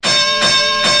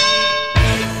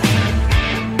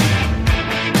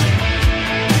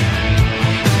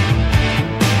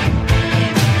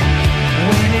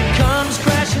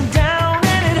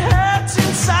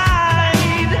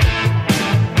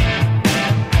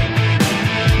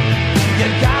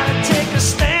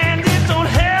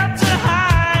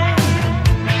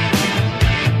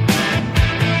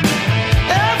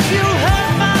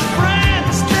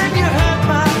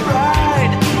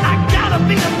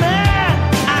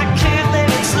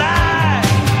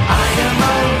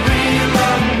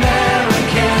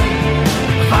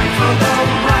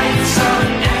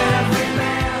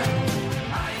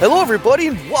everybody,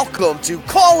 and welcome to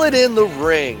Call It in the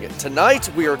Ring. Tonight,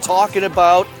 we are talking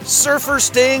about Surfer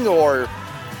Sting, or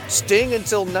Sting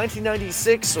until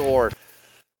 1996, or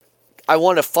I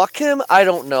want to fuck him? I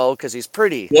don't know, because he's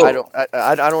pretty. Whoa.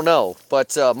 I don't know.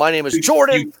 But my name is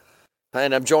Jordan,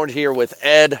 and I'm joined here with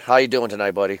Ed. How you doing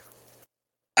tonight, buddy?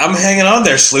 I'm hanging on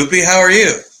there, Sloopy. How are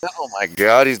you? Oh my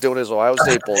God, he's doing his Ohio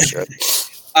State bullshit.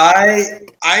 I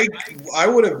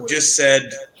would have just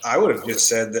said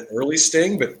that early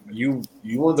Sting, but you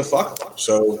wanted to fuck him.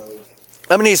 So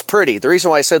I mean, he's pretty. The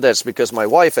reason why I said that is because my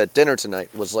wife at dinner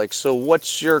tonight was like, "So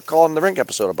what's your Call in the Ring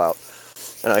episode about?"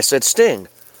 And I said Sting,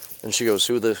 and she goes,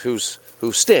 "Who's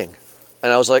Sting?"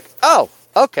 And I was like, "Oh,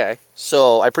 okay."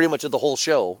 So I pretty much did the whole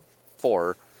show for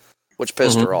her, which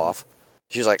pissed her off.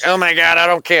 She's like, "Oh my God, I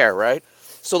don't care," right?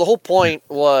 So the whole point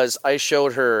was I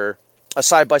showed her a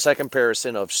side-by-side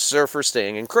comparison of Surfer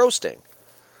Sting and Crow Sting.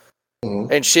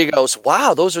 And she goes,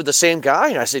 "Wow, those are the same guy?"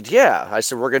 And I said, "Yeah." I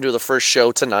said, "We're going to do the first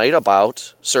show tonight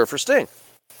about Surfer Sting."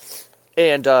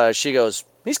 And she goes,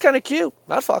 "He's kind of cute.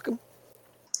 I'd fuck him."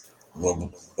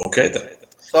 Well, okay then.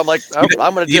 So I'm like, I'm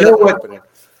going to do know that. what?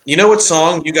 You know what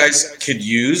song you guys could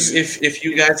use if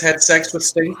you guys had sex with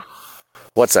Sting?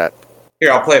 What's that?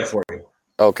 Here, I'll play it for you.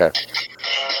 Okay.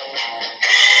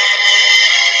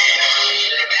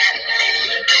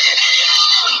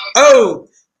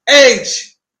 O-H-I-O.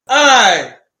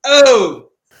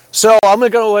 So I'm going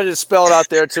to go ahead and spell it out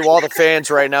there to all the fans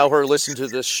right now who are listening to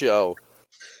this show.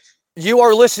 You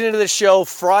are listening to this show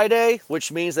Friday,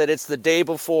 which means that it's the day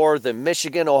before the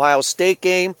Michigan-Ohio State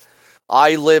game.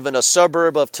 I live in a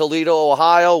suburb of Toledo,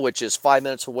 Ohio, which is 5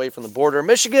 minutes away from the border of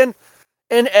Michigan.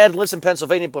 And Ed lives in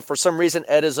Pennsylvania, but for some reason,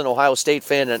 Ed is an Ohio State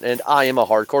fan, and I am a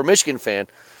hardcore Michigan fan.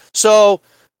 So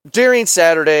during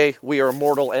Saturday, we are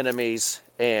mortal enemies,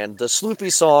 and the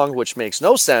Sloopy song, which makes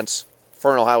no sense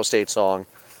for an Ohio State song,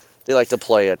 they like to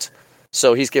play it.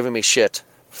 So he's giving me shit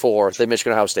for the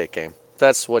Michigan-Ohio State game.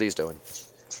 That's what he's doing.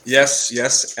 Yes.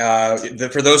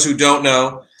 For those who don't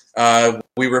know,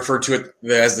 we refer to it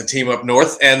as the team up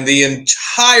north, and the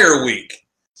entire week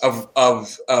of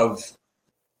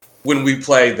when we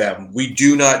play them, we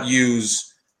do not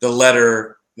use the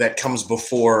letter that comes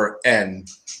before N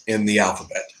in the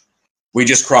alphabet. We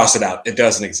just cross it out. It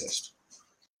doesn't exist.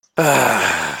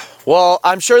 Well,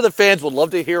 I'm sure the fans would love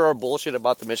to hear our bullshit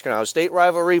about the Michigan-Ohio State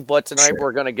rivalry, but tonight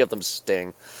we're going to give them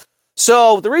Sting.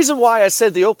 So the reason why I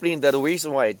said the opening, the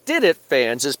reason why I did it,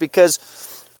 fans, is because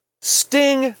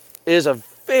Sting is a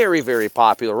very, very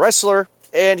popular wrestler,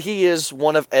 and he is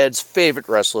one of Ed's favorite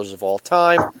wrestlers of all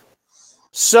time.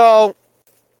 So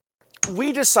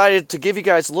we decided to give you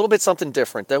guys a little bit something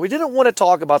different, that we didn't want to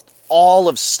talk about all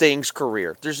of Sting's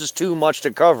career. There's just too much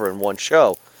to cover in one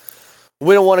show.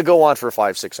 We don't want to go on for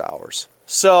 5-6 hours.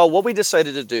 So what we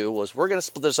decided to do was we're going to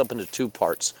split this up into 2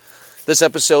 parts. This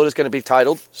episode is going to be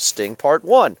titled Sting Part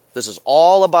 1. This is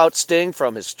all about Sting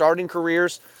from his starting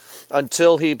careers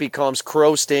until he becomes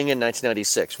Crow Sting in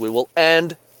 1996. We will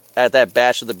end at that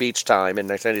Bash of the Beach time in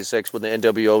 1996 when the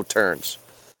NWO turns.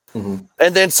 And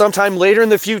then sometime later in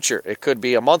the future, it could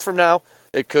be a month from now,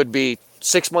 it could be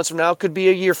 6 months from now, it could be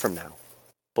a year from now.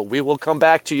 But we will come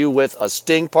back to you with a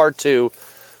Sting Part 2,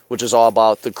 which is all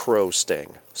about the Crow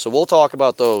Sting. So we'll talk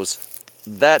about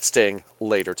that Sting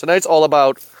later. Tonight's all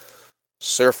about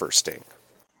Surfer Sting.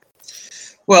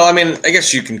 Well, I mean, I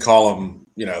guess you can call him,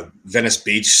 Venice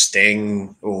Beach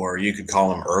Sting, or you could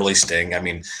call him early Sting. I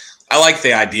mean, I like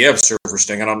the idea of Surfer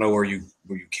Sting. I don't know where you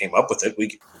came up with it. We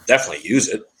could definitely use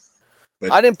it.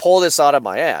 But I didn't pull this out of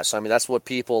my ass. I mean, that's what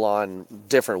people on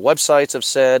different websites have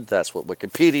said. That's what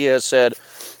Wikipedia has said.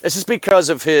 It's just because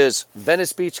of his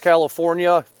Venice Beach,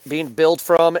 California being built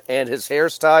from, and his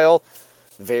hairstyle.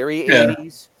 Very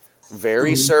 80s,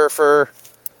 very surfer.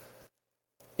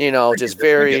 Just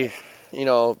very,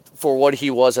 for what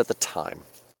he was at the time.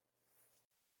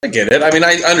 I get it. I mean,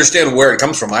 I understand where it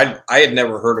comes from. I had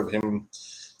never heard of him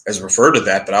as referred to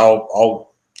that, but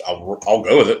I'll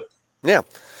go with it. Yeah.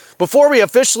 Before we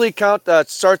officially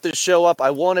start this show up, I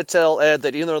want to tell Ed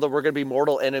that even though we're going to be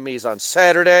mortal enemies on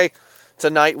Saturday,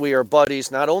 tonight we are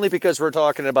buddies, not only because we're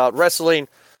talking about wrestling,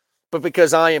 but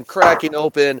because I am cracking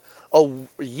open a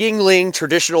Yuengling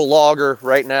traditional lager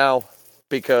right now,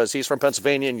 because he's from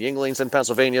Pennsylvania and Yuengling's in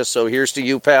Pennsylvania. So here's to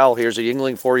you, pal. Here's a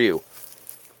Yuengling for you.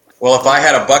 Well, if I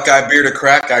had a Buckeye beer to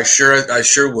crack, I sure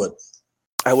would.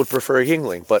 I would prefer a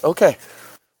Yuengling, but okay.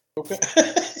 Okay.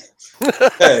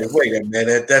 Hey, wait a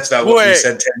minute. That's not what we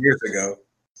said 10 years ago.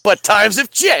 But times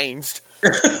have changed.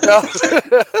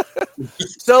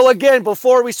 So again,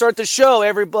 before we start the show,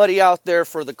 everybody out there,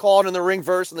 for the Call It in the Ring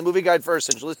verse and the Movie Guide verse,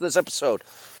 and listen to this episode,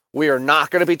 We are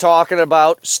not going to be talking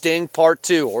about Sting Part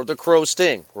 2 or the Crow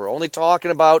Sting. We're only talking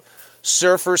about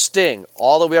Surfer Sting,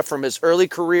 all the way up from his early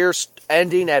career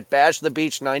ending at Bash of the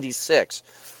Beach 96.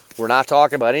 We're not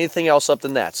talking about anything else up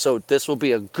than that. So this will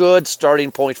be a good starting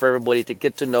point for everybody to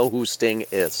get to know who Sting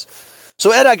is.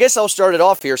 So, Ed, I guess I'll start it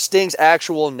off here. Sting's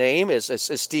actual name is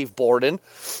Steve Borden.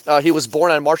 He was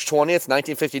born on March 20th,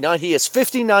 1959. He is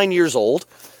 59 years old,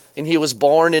 and he was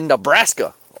born in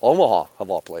Nebraska, Omaha, of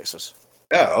all places.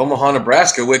 Yeah, Omaha,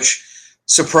 Nebraska, which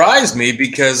surprised me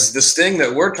because the Sting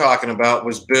that we're talking about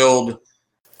was billed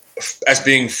as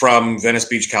being from Venice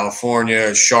Beach,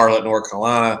 California, Charlotte, North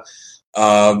Carolina,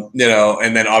 and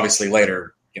then obviously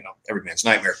later, Every Man's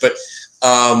Nightmare. But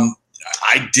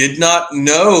I did not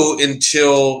know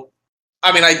until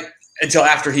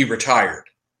after he retired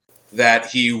that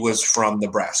he was from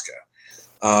Nebraska.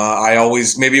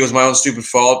 Maybe it was my own stupid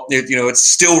fault. It's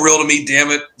still real to me.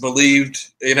 Damn it.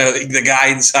 Believed, the guy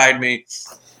inside me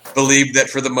believed that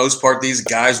for the most part, these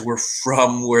guys were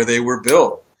from where they were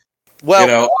built.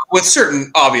 Well, with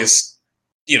certain obvious,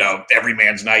 Every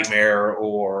Man's Nightmare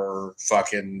or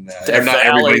fucking Death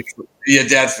Valley.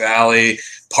 Death Valley,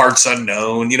 Parts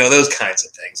Unknown, those kinds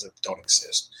of things that don't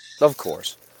exist. Of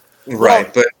course.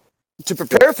 Right. But to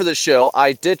prepare for the show,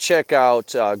 I did check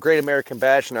out Great American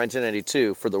Bash in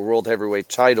 1992 for the World Heavyweight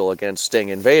title against Sting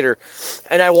and Vader.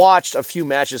 And I watched a few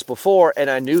matches before, and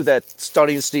I knew that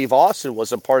Stunning Steve Austin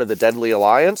was a part of the Deadly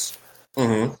Alliance.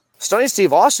 Mm-hmm. Stunning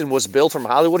Steve Austin was billed from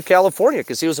Hollywood, California,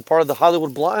 because he was a part of the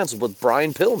Hollywood Blondes with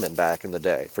Brian Pillman back in the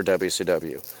day for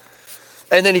WCW.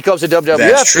 And then he comes to WWF.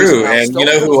 That's true. And you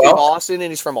know who else? Austin,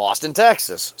 and he's from Austin,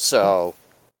 Texas. So,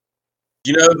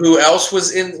 you know who else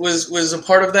was a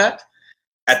part of that?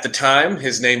 At the time,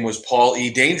 his name was Paul E.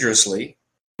 Dangerously,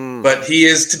 but he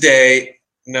is today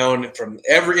known in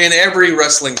every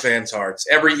wrestling fan's hearts,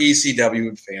 every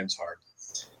ECW fan's heart,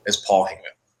 as Paul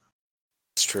Heyman.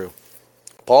 It's true.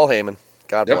 Paul Heyman.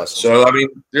 God bless him. So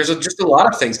there's just a lot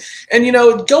of things, and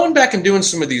going back and doing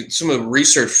some of the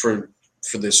research for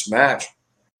this match,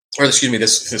 or excuse me,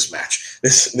 this match,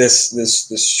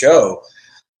 this show.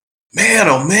 Man,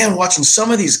 oh man, watching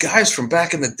some of these guys from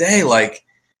back in the day, like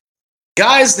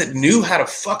guys that knew how to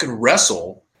fucking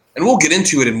wrestle, and we'll get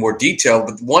into it in more detail.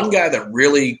 But one guy that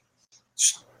really,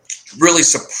 really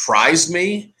surprised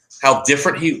me how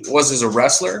different he was as a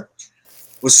wrestler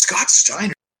was Scott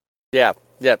Steiner. Yeah.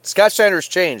 Scott Steiner's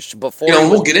changed before.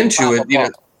 We'll get into it. Yeah,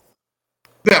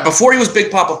 before he was Big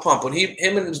Papa Pump, when him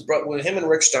and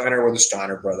Rick Steiner were the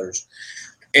Steiner brothers,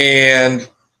 and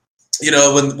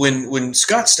when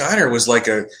Scott Steiner was like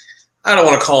I don't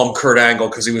want to call him Kurt Angle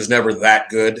because he was never that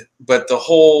good, but the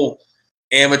whole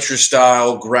amateur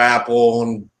style grapple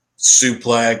and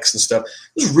suplex and stuff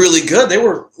was really good. They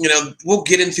were, we'll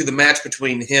get into the match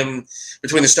between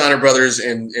the Steiner brothers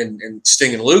and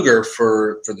Sting and Luger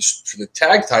for the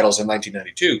tag titles in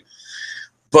 1992.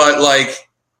 But like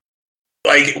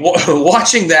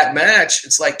watching that match,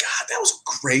 it's like, God, that was a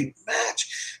great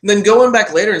match. And then going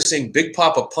back later and seeing Big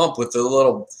Papa Pump with the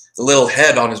little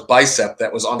head on his bicep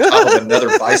that was on top of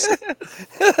another bicep.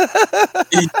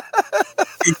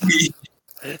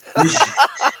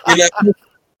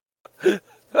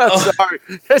 I'm sorry.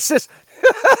 It's just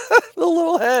the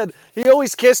little head. He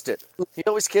always kissed it.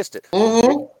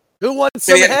 Mm-hmm. Who wants and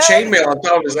some he had head? chainmail on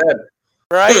top of his head.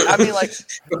 Right? Like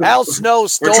Al Snow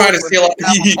stole. We're trying to steal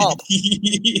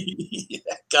it.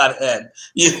 Got head.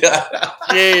 Yeah.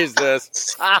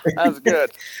 Jesus. That was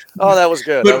good. Oh, that was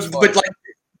good. But like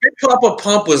Big Papa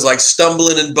Pump was like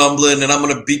stumbling and bumbling, and I'm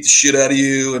going to beat the shit out of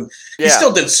you. And he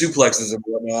still did suplexes and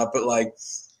whatnot, but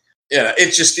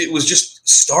it was just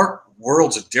stark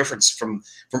worlds of difference from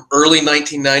early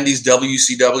 1990s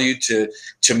WCW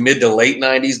to mid to late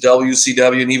 90s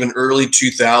WCW and even early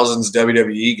 2000s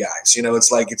WWE guys.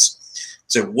 It's like it's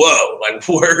whoa, like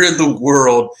where in the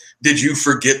world did you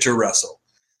forget to wrestle?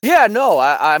 Yeah, no,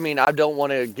 I don't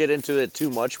want to get into it too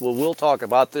much. We'll talk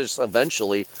about this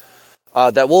eventually.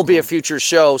 That will be a future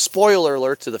show. Spoiler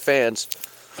alert to the fans.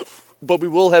 But we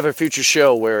will have a future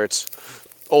show where it's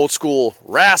old school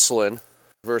wrestling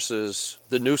versus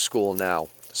the new school now.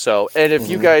 So, and if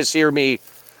you guys hear me,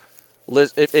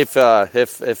 if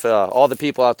all the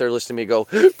people out there listening to me go,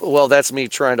 well, that's me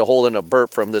trying to hold in a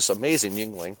burp from this amazing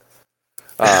Yingling.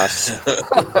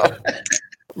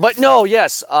 But no,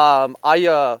 yes, I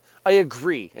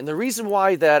agree. And the reason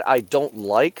why that I don't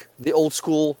like the old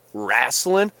school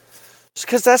wrestling is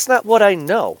because that's not what I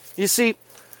know. You see,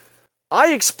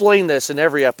 I explain this in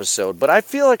every episode, but I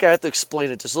feel like I have to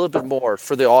explain it just a little bit more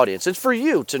for the audience and for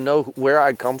you to know where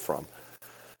I come from.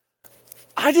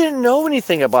 I didn't know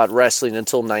anything about wrestling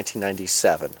until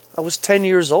 1997. I was 10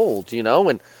 years old,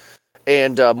 and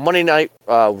and Monday Night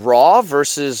Raw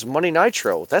versus Monday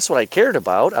Nitro. That's what I cared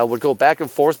about. I would go back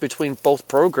and forth between both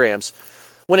programs.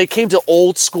 When it came to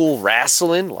old school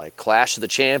wrestling, like Clash of the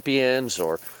Champions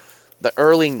or the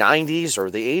early 90s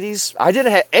or the 80s, I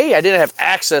didn't have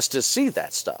access to see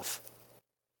that stuff.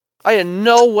 I had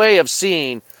no way of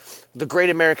seeing the Great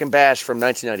American Bash from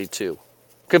 1992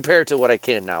 compared to what I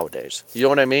can nowadays. You know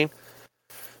what I mean?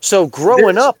 So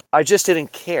growing up, I just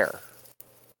didn't care.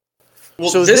 Well,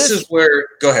 so this is where...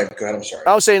 Go ahead, I'm sorry.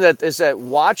 I was saying that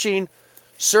watching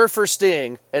Surfer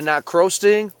Sting and not Crow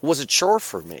Sting was a chore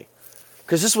for me.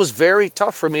 Because this was very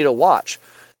tough for me to watch.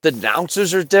 The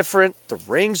announcers are different. The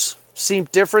rings seem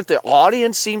different. The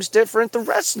audience seems different. The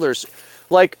wrestlers,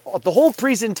 like the whole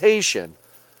presentation,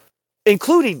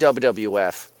 including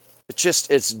WWF,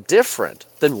 it's different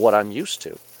than what I'm used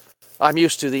to. I'm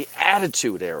used to the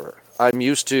Attitude Era. I'm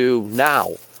used to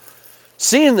now.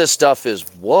 Seeing this stuff is,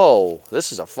 whoa,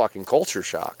 this is a fucking culture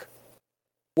shock.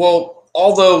 Well,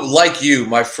 although, like you,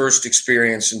 my first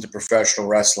experience into professional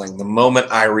wrestling, the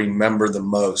moment I remember the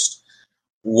most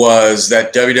was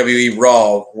that WWE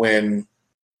Raw when,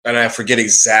 and I forget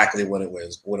exactly when it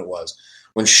was,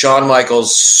 when Shawn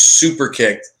Michaels super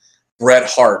kicked Bret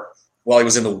Hart while he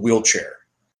was in the wheelchair.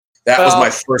 That was my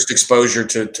first exposure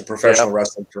to professional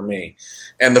wrestling for me.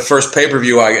 And the first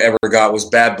pay-per-view I ever got was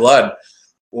Bad Blood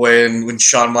when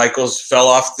Shawn Michaels fell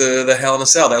off the Hell in a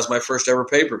Cell. That was my first ever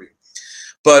pay-per-view.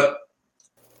 But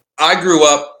I grew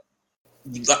up,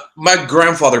 my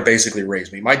grandfather basically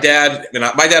raised me. My dad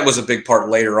was a big part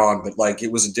later on, but like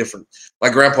it was a different, my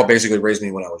grandpa basically raised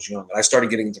me when I was young. And I started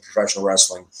getting into professional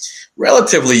wrestling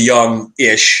relatively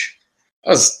young-ish. I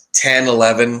was 10,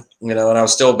 11, and I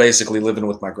was still basically living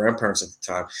with my grandparents at the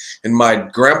time. And my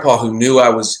grandpa, who knew I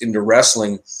was into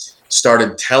wrestling,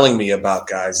 started telling me about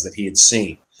guys that he had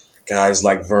seen. Guys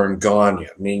like Vern Gagne,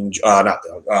 I was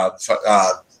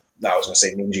going to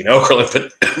say Mean Gene Okerlund,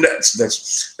 but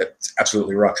that's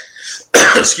absolutely wrong.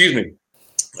 Excuse me.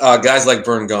 Guys like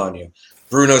Vern Gagne,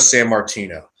 Bruno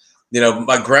Sammartino.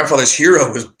 My grandfather's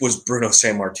hero was Bruno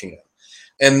Sammartino.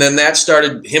 And then that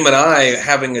started him and I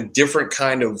having a different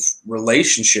kind of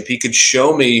relationship. He could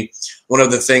show me one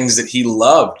of the things that he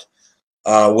loved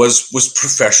was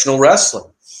professional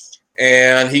wrestling.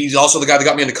 And he's also the guy that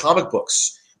got me into comic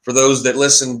books. For those that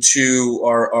listen to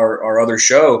our other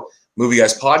show, Movie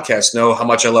Guys Podcast, know how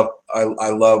much I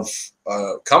love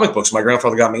comic books. My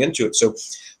grandfather got me into it. So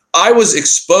I was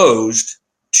exposed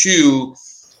to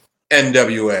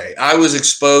NWA. I was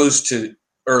exposed to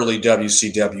early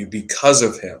WCW because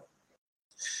of him.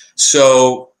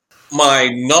 So my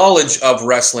knowledge of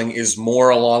wrestling is more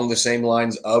along the same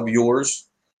lines of yours,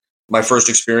 my first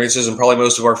experiences, and probably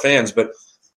most of our fans. But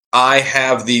I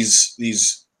have this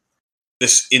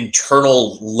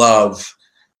internal love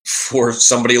for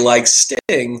somebody like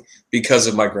Sting because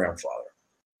of my grandfather.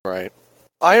 Right.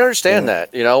 I understand that,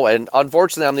 and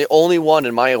unfortunately I'm the only one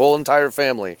in my whole entire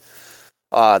family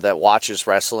that watches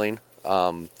wrestling.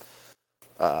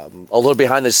 A little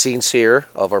behind the scenes here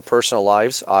of our personal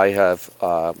lives. I have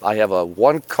a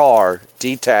one-car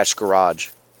detached garage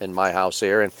in my house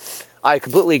here, and I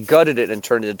completely gutted it and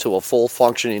turned it into a full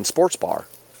functioning sports bar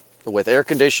with air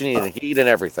conditioning and heat and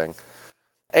everything.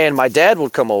 And my dad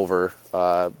would come over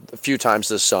a few times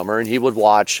this summer, and he would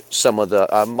watch some of the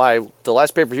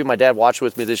last pay-per-view my dad watched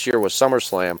with me this year was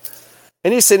SummerSlam,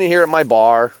 and he's sitting here at my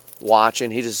bar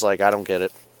watching. He's just like, I don't get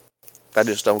it. I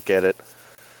just don't get it.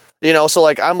 So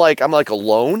I'm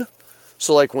alone.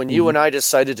 So like when you and I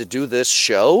decided to do this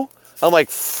show, I'm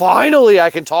like, finally I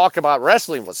can talk about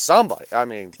wrestling with somebody. I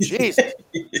mean, jeez.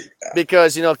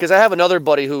 Because I have another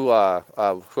buddy who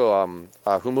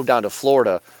moved down to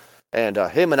Florida, and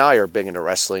him and I are big into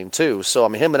wrestling too. So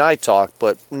him and I talk,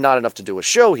 but not enough to do a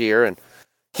show here. And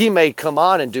he may come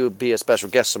on and be a special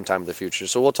guest sometime in the future.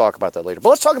 So we'll talk about that later. But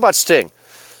let's talk about Sting.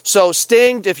 So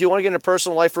Sting, if you want to get into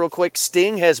personal life real quick,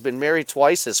 Sting has been married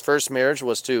twice. His first marriage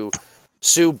was to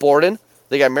Sue Borden.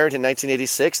 They got married in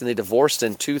 1986, and they divorced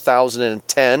in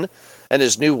 2010. And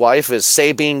his new wife is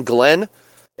Sabine Glenn,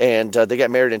 and they got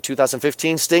married in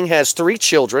 2015. Sting has 3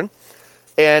 children.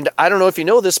 And I don't know if you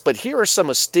know this, but here are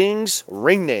some of Sting's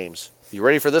ring names. You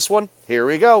ready for this one? Here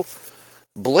we go.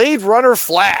 Blade Runner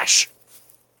Flash.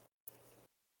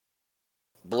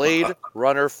 Blade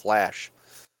Runner Flash.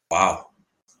 Wow.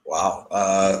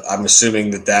 I'm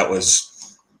assuming that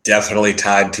was definitely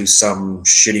tied to some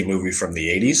shitty movie from the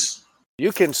 80s.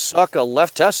 You can suck a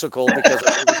left testicle because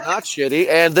it was not shitty,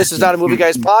 and this is not a Movie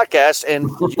Guys podcast, and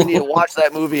you need to watch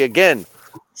that movie again.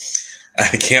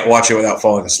 I can't watch it without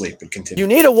falling asleep, but continue. You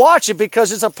need to watch it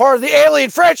because it's a part of the Alien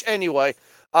French. Anyway.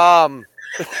 Fuck!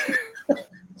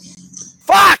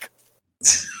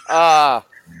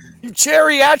 You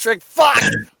geriatric fuck.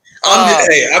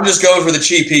 I'm just going for the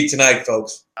cheap heat tonight,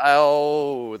 folks.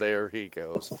 Oh, there he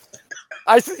goes.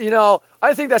 I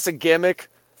think that's a gimmick.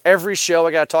 Every show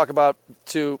I got to talk about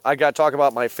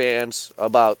my fans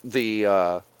about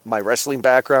the my wrestling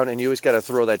background, and you always got to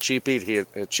throw that cheap heat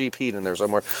in there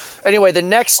somewhere. Anyway, the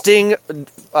next Sting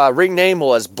ring name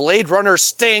was Blade Runner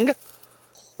Sting.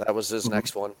 That was his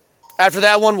next one. After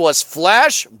that one was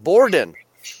Flash Borden,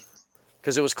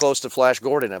 because it was close to Flash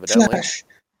Gordon, evidently. Flash,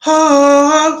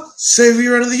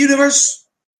 savior of the universe.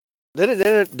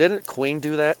 Didn't Queen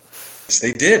do that? Yes,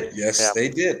 they did. Yes, they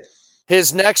did.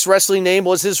 His next wrestling name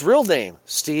was his real name,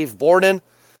 Steve Borden.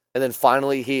 And then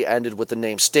finally, he ended with the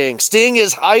name Sting. Sting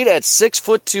is height at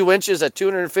 6'2" at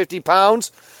 250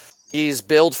 pounds. He's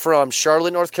billed from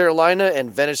Charlotte, North Carolina,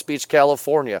 and Venice Beach,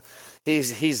 California.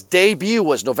 His debut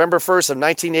was November 1st of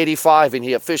 1985, and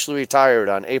he officially retired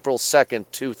on April 2nd,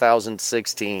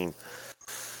 2016.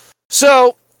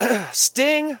 So,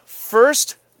 Sting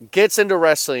first gets into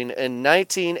wrestling in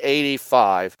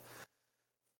 1985,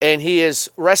 and he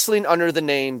is wrestling under the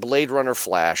name Blade Runner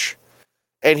Flash.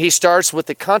 And he starts with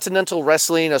the Continental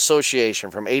Wrestling Association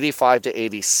from 85 to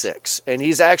 86. And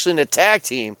he's actually in a tag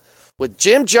team with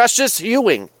Jim Justice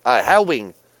Hewing, yeah.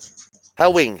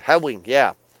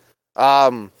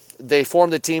 They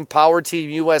formed the team Power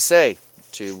Team USA.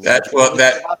 By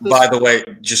the way,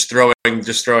 just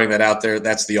throwing that out there,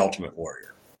 that's the Ultimate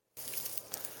Warrior.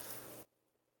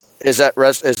 Is that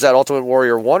Ultimate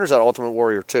Warrior 1 or is that Ultimate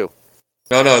Warrior 2?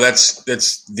 No, that's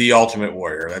the Ultimate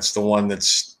Warrior. That's the one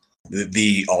that's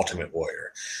the Ultimate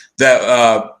Warrior. That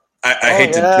I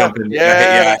hate to jump in.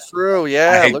 That's true.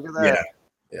 Yeah, look at that.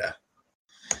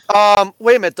 Yeah.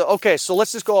 Wait a minute. Okay, so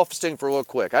let's just go off Sting for real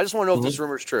quick. I just want to know if this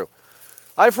rumor is true.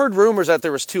 I've heard rumors that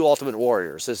there was 2 Ultimate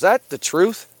Warriors. Is that the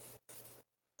truth?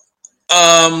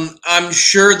 I'm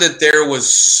sure that there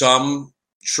was some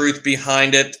truth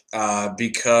behind it,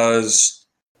 because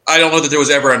I don't know that there was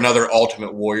ever another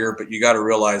Ultimate Warrior, but you got to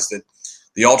realize that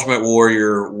the Ultimate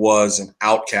Warrior was an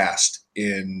outcast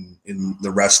in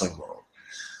the wrestling world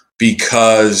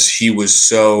because he was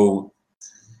so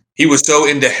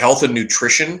into health and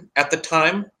nutrition at the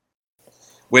time,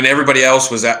 when everybody else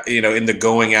was into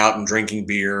going out and drinking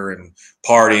beer and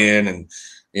partying, and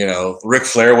Ric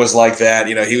Flair was like that.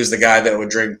 He was the guy that would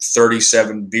drink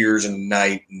 37 beers a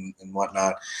night and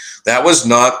whatnot. That was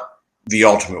not the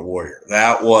Ultimate Warrior.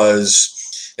 And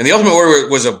the Ultimate Warrior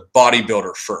was a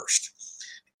bodybuilder first.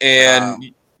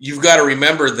 And you've got to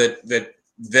remember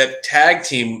that tag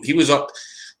team, he was up,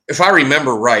 if I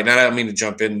remember right, and I don't mean to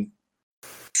jump in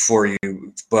for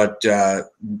you, but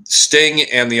Sting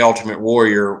and the Ultimate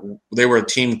Warrior, they were a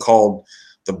team called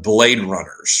the Blade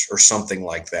Runners or something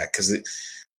like that, because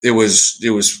it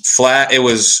was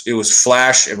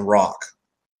Flash and Rock.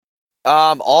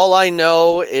 All I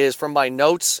know is from my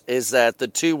notes is that the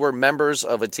 2 were members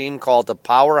of a team called the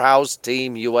Powerhouse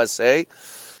Team USA,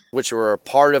 which were a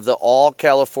part of the All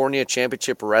California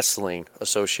Championship Wrestling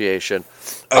Association.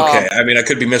 Okay, I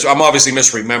could be I'm obviously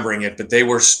misremembering it, but it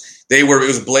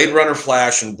was Blade Runner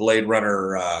Flash and Blade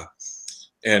Runner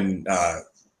and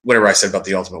whatever I said about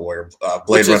the Ultimate Warrior,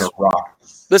 Blade Runner Rock.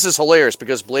 This is hilarious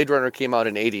because Blade Runner came out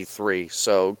in 83,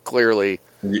 so clearly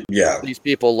these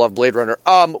people love Blade Runner.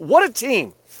 What a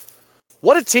team.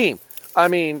 What a team. I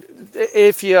mean,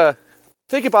 if you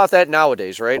think about that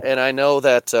nowadays, right? And I know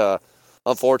that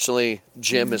unfortunately,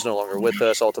 Jim is no longer with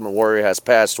us. Ultimate Warrior has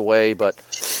passed away,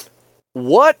 but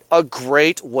what a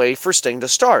great way for Sting to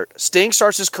start. Sting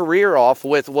starts his career off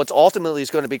with what ultimately is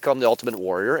going to become the Ultimate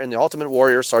Warrior, and the Ultimate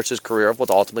Warrior starts his career off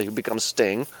with ultimately becomes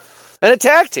Sting and a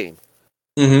tag team.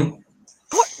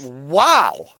 Mm-hmm.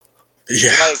 Wow.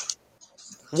 Yeah.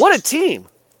 What a team.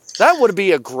 That would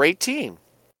be a great team.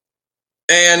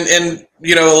 And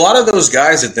a lot of those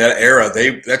guys at that era,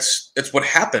 that's what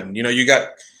happened. You got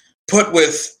put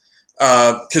with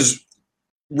because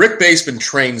Rick Baseman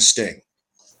trained Sting,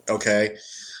 okay,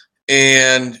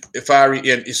 and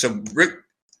so Rick,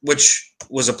 which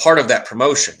was a part of that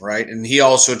promotion, right, and he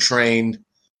also trained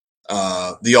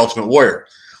the Ultimate Warrior.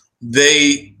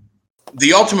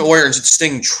 The Ultimate Warrior and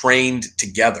Sting trained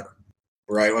together,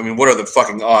 right? I mean, what are the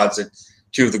fucking odds that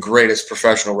 2 of the greatest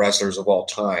professional wrestlers of all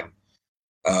time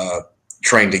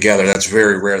train together? That's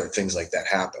very rare that things like that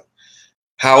happen.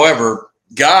 However,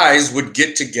 guys would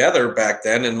get together back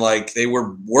then and they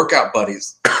were workout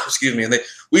buddies, excuse me, and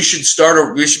we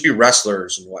should be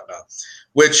wrestlers and whatnot,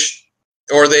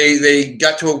 or they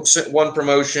got to one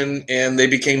promotion and they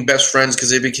became best friends because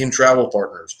they became travel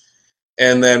partners.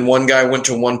 And then one guy went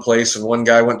to one place and one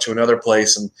guy went to another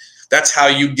place. And that's how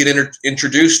you get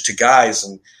introduced to guys.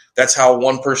 And That's how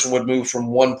one person would move from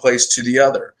one place to the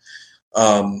other.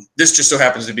 This just so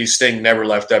happens to be Sting never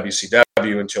left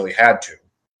WCW until he had to.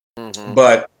 Mm-hmm.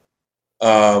 But,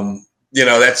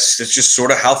 that's just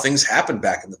sort of how things happened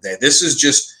back in the day. This is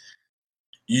just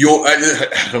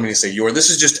I don't mean to say this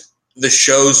is just the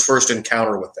show's first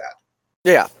encounter with that.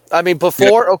 Yeah. I mean,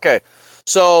 before, okay.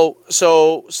 So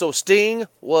Sting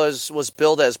was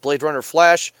billed as Blade Runner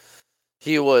Flash.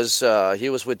 He was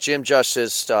with Jim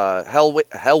Justice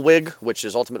Hellwig, which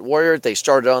is Ultimate Warrior. They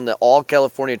started on the All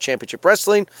California Championship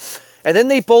Wrestling, and then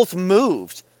they both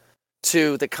moved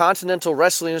to the Continental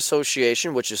Wrestling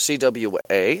Association, which is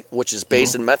CWA, which is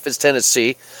based in Memphis,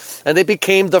 Tennessee, and they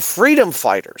became the Freedom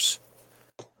Fighters.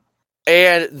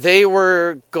 And they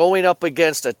were going up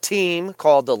against a team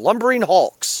called the Lumbering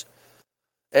Hulks.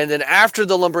 And then after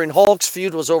the Lumbering Hulks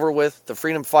feud was over with, the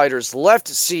Freedom Fighters left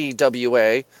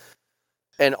CWA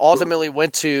and ultimately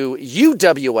went to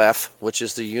UWF, which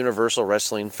is the Universal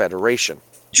Wrestling Federation.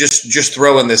 Just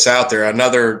throwing this out there,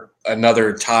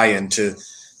 another tie-in to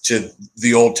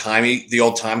the old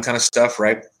time kind of stuff,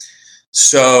 right?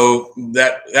 So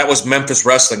that was Memphis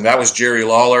Wrestling. That was Jerry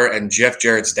Lawler and Jeff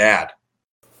Jarrett's dad.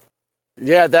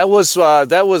 Yeah, that was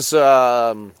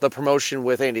the promotion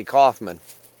with Andy Kaufman.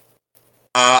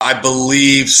 I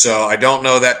believe so. I don't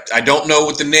know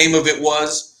what the name of it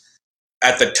was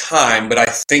at the time, but I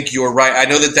think you're right. I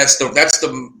know that's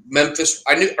the Memphis.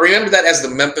 I remember that as the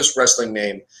Memphis Wrestling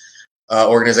name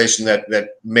organization that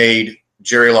made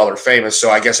Jerry Lawler famous. So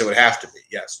I guess it would have to be,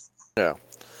 yes. Yeah.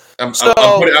 I'm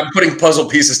putting puzzle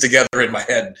pieces together in my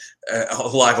head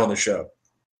live on the show.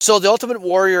 So the Ultimate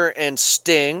Warrior and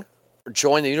Sting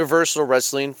joined the Universal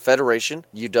Wrestling Federation,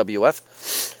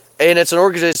 UWF, and it's an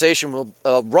organization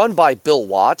run by Bill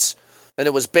Watts, and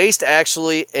it was based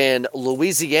actually in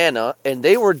Louisiana, and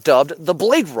they were dubbed the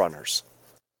Blade Runners.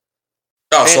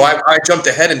 Oh, so I jumped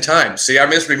ahead in time. See, I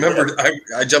misremembered.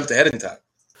 Yeah. I jumped ahead in time.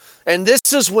 And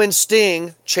this is when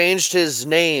Sting changed his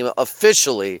name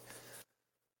officially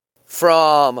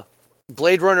from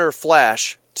Blade Runner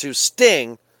Flash to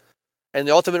Sting, and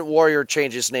the Ultimate Warrior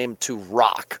changed his name to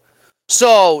Rock.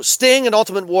 So Sting and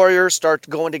Ultimate Warrior start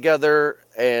going together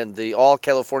and the All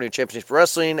California Championship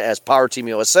Wrestling as Power Team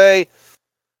USA.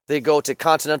 They go to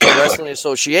Continental Wrestling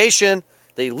Association.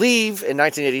 They leave in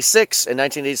 1986. In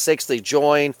 1986, they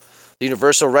join the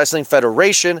Universal Wrestling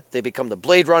Federation. They become the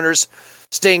Blade Runners.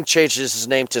 Sting changes his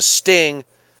name to Sting,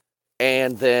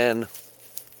 and then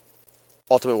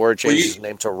Ultimate Warrior changes his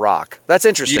name to Rock. That's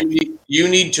interesting. You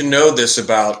need to know this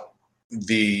about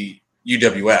the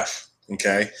UWF,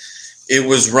 okay? It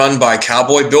was run by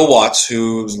Cowboy Bill Watts,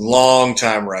 who was a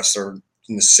long-time wrestler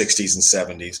in the 60s and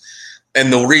 70s.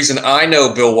 And the reason I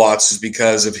know Bill Watts is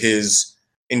because of his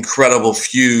incredible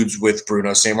feuds with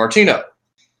Bruno Sammartino.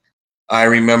 I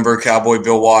remember Cowboy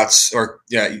Bill Watts, or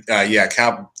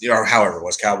however it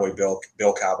was, Cowboy Bill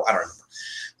Cowboy, I don't remember.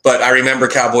 But I remember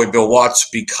Cowboy Bill Watts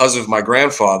because of my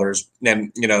grandfather's,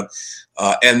 and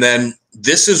and then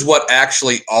this is what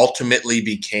actually ultimately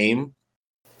became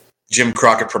Jim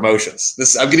Crockett Promotions.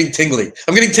 I'm getting tingly.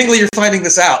 You're finding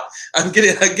this out. I'm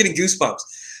getting goosebumps.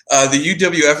 The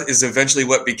UWF is eventually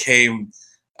what became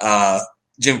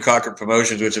Jim Crockett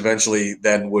Promotions, which eventually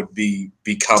then would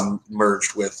become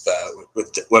merged with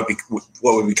what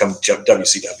would become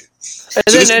WCW. And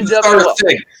so then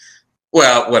NWO.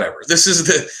 Well, whatever. This is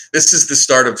the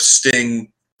start of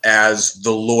Sting as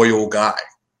the loyal guy,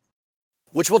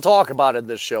 which we'll talk about in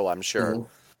this show, I'm sure. Mm-hmm.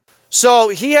 So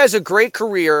he has a great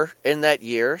career in that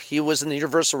year. He was in the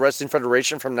Universal Wrestling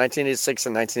Federation from 1986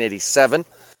 and 1987.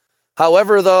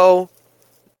 However, though,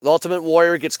 the Ultimate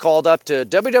Warrior gets called up to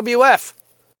WWF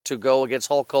to go against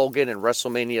Hulk Hogan in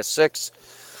WrestleMania 6.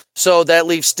 So that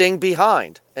leaves Sting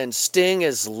behind. And Sting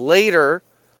is later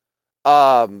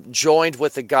joined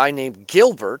with a guy named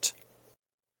Gilbert.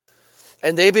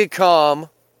 And they become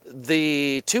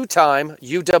the two-time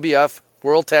UWF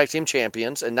World Tag Team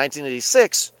Champions in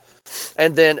 1986.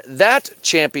 And then that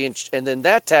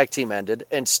tag team ended,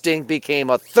 and Sting became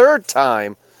a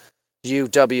third-time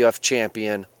UWF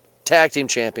champion, tag team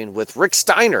champion with Rick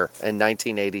Steiner in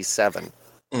 1987.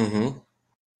 Mm-hmm.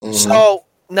 Mm-hmm. So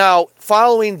now,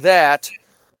 following that,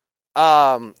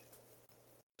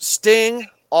 Sting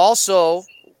also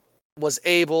was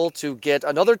able to get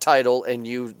another title in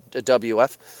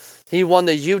UWF. He won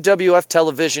the UWF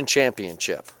Television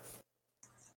Championship.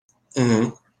 Mm-hmm.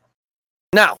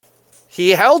 Now,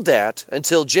 he held that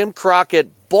until Jim Crockett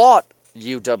bought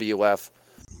UWF,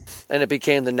 and it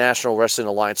became the National Wrestling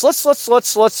Alliance. Let's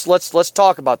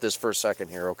talk about this for a second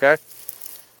here, okay?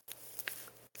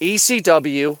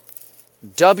 ECW,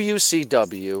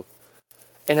 WCW,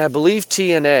 and I believe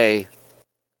TNA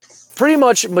pretty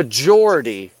much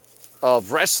majority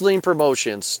of wrestling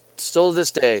promotions still to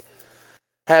this day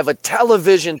have a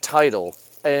television title,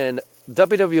 and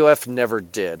WWF never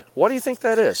did. What do you think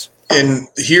that is? And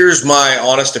here's my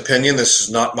honest opinion. This is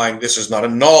not a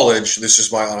knowledge. This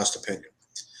is my honest opinion.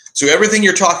 So everything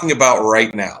you're talking about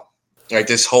right now, right?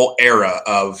 This whole era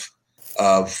of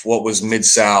what was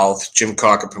Mid-South, Jim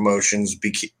Crockett Promotions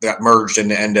that merged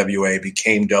into NWA,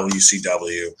 became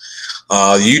WCW,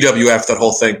 UWF, that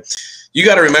whole thing. You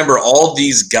got to remember, all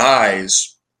these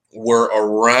guys were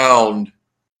around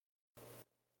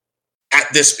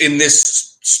in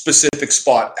this specific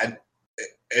spot at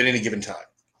any given time.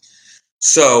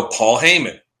 So Paul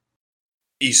Heyman,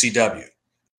 ECW,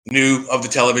 knew of the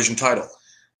television title.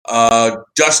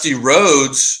 Dusty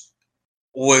Rhodes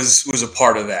was a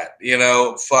part of that.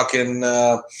 Fucking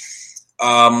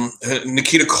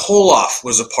Nikita Koloff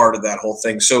was a part of that whole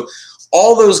thing. So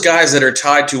all those guys that are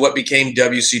tied to what became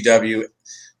WCW,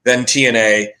 then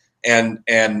TNA, and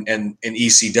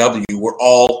ECW were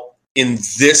all in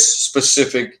this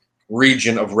specific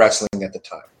region of wrestling at the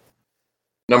time.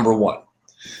 Number one.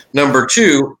 Number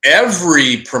two,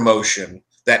 every promotion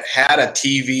that had a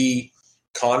TV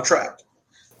contract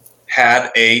had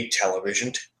a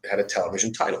television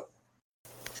title.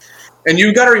 And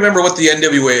you got to remember what the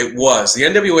NWA was. The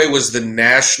NWA was the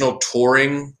national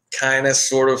touring kind of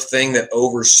sort of thing that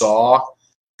oversaw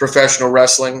professional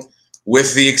wrestling,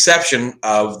 with the exception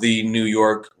of the New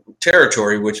York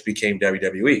territory, which became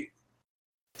WWE.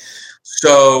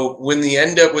 So when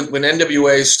when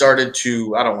NWA started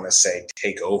to, I don't want to say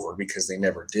take over because they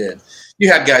never did, you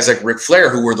had guys like Ric Flair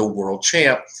who were the world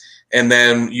champ, and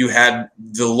then you had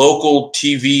the local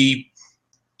TV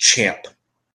champ,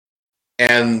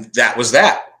 and that was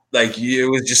that. Like, it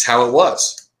was just how it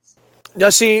was. Now,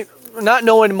 see, not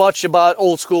knowing much about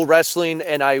old school wrestling,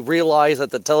 and I realize that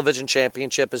the television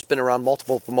championship has been around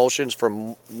multiple promotions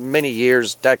for many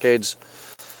years, decades.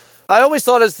 I always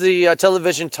thought as the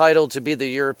television title to be the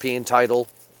European title,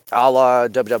 a la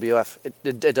WWF.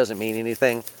 It doesn't mean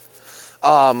anything.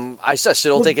 I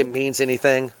still don't think it means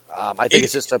anything. I think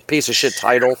it's just a piece of shit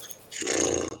title.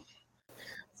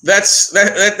 That's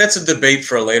a debate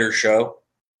for a later show.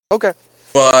 Okay.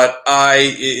 But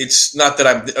it's not that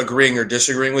I'm agreeing or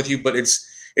disagreeing with you, but it's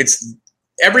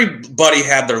everybody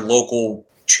had their local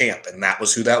champ, and that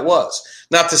was who that was.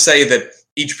 Not to say that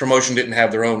each promotion didn't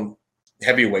have their own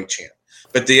heavyweight champ,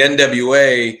 but the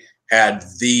NWA had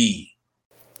the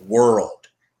World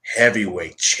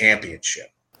Heavyweight Championship.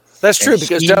 That's true,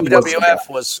 because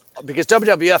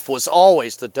WWF was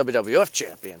always the WWF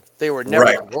champion. They were never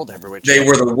the World Heavyweight champion. They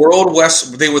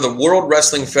were the World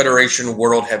Wrestling Federation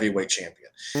World Heavyweight Champion.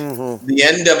 Mm-hmm. The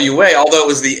NWA, although it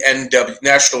was the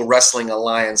National Wrestling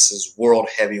Alliance's World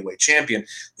Heavyweight Champion,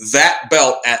 that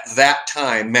belt at that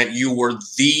time meant you were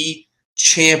the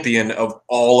champion of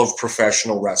all of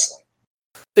professional wrestling.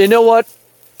 You know what?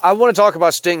 I want to talk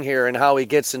about Sting here and how he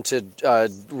gets into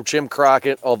Jim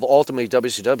Crockett of ultimately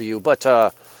WCW, but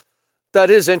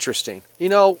that is interesting.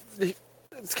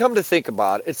 It's come to think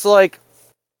about it. It's like,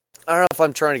 I don't know if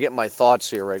I'm trying to get my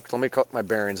thoughts here right. Let me cut my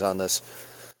bearings on this.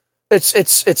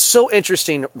 It's so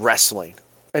interesting, wrestling.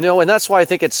 And that's why I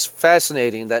think it's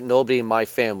fascinating that nobody in my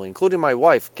family, including my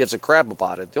wife, gives a crap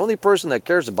about it. The only person that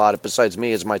cares about it besides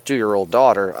me is my 2-year-old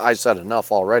daughter. I said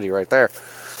enough already right there.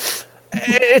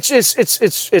 It's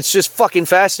just fucking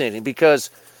fascinating, because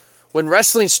when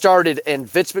wrestling started in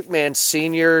Vince McMahon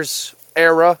Sr.'s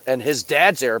era and his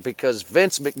dad's era, because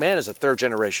Vince McMahon is a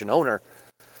third-generation owner,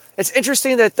 it's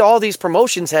interesting that all these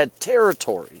promotions had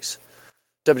territories.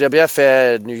 WWF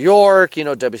had New York,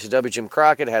 WCW, Jim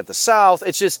Crockett had the South.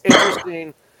 It's just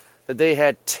interesting that they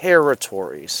had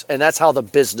territories, and that's how the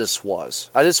business was.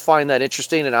 I just find that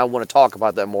interesting, and I want to talk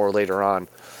about that more later on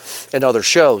in other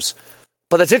shows.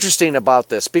 But that's interesting about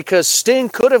this, because Sting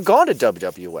could have gone to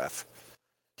WWF.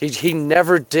 He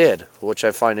never did, which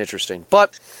I find interesting.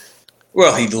 But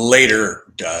he later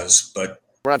does, but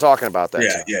we're not talking about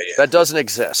that. Yeah. That doesn't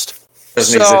exist.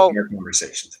 Doesn't exist in your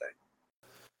conversation today.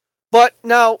 But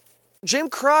now, Jim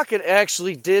Crockett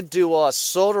actually did do a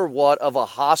sort of what of a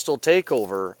hostile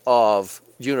takeover of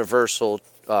Universal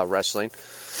Wrestling.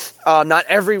 Not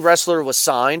every wrestler was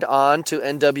signed on to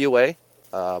NWA,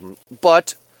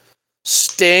 but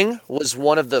Sting was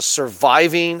one of the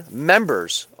surviving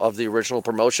members of the original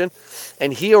promotion,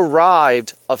 and he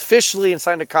arrived officially and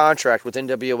signed a contract with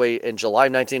NWA in July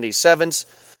 1987.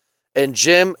 And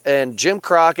Jim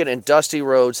Crockett and Dusty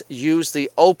Rhodes used the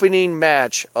opening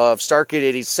match of Starrcade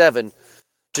 87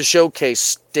 to showcase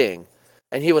Sting.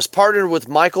 And he was partnered with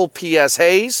Michael P.S.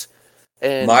 Hayes.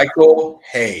 Michael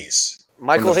Hayes.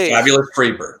 Fabulous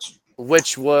Freebirds.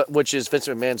 which is Vince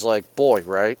McMahon's like boy,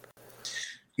 right?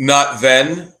 Not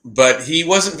then, but he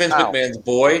wasn't Vince Ow. McMahon's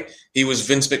boy. He was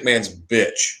Vince McMahon's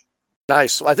bitch.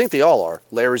 Nice. I think they all are.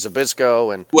 Larry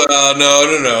Zbyszko and Well,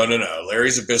 no. Larry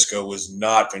Zbyszko was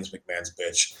not Vince McMahon's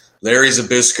bitch. Larry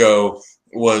Zbyszko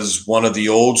was one of the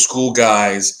old school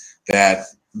guys that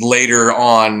later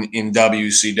on in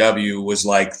WCW was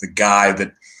like the guy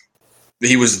that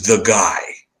he was the guy.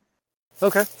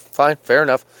 okay, fine, fair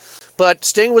enough. But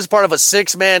Sting was part of a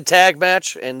 6-man tag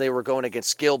match, and they were going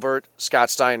against Gilbert, Scott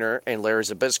Steiner, and Larry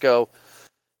Zbyszko,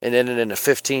 and ended in a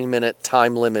 15-minute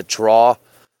time limit draw.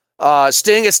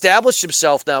 Sting established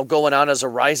himself now going on as a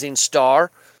rising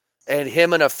star, and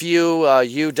him and a few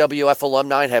UWF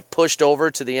alumni had pushed over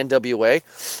to the NWA.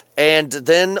 And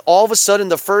then all of a sudden,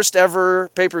 the first ever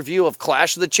pay-per-view of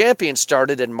Clash of the Champions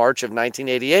started in March of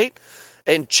 1988,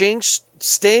 and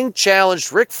Sting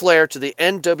challenged Ric Flair to the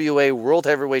NWA World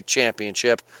Heavyweight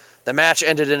Championship. The match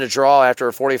ended in a draw after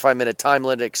a 45-minute time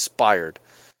limit expired.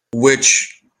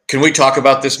 Can we talk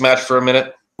about this match for a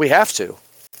minute? We have to.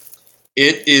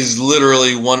 It is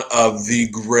literally one of the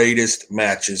greatest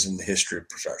matches in the history of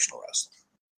professional wrestling.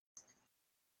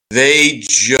 They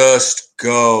just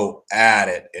go at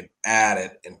it and at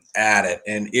it and at it.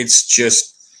 And it's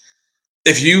just,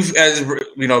 if you've, as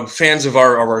you know, fans of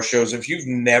our shows, if you've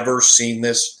never seen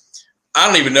this, I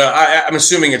don't even know. I'm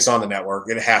assuming it's on the network.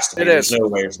 It has to be. There's no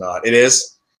way it's not. It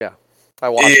is? Yeah. I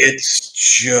watched it. It's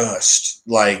just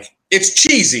like, it's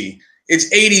cheesy.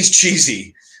 It's 80s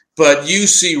cheesy. But you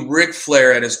see Ric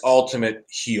Flair at his ultimate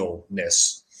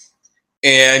heel-ness.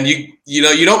 And you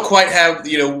know, you don't quite have,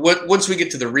 once we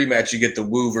get to the rematch, you get the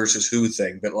woo versus who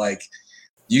thing. But like,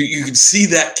 you can see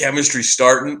that chemistry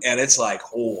starting, and it's like,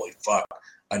 holy fuck,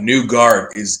 a new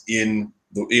guard is a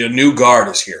new guard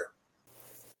is here.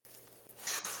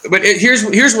 But here's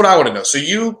what I want to know. So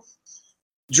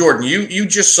Jordan, you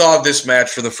just saw this match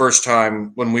for the first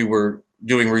time when we were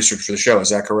doing research for the show. Is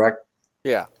that correct?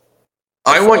 Yeah.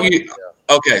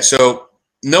 Okay, so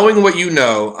knowing what you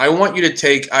know, I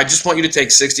just want you to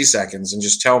take 60 seconds and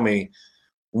just tell me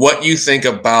what you think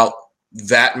about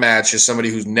that match as somebody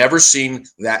who's never seen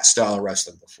that style of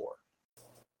wrestling before.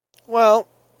 Well,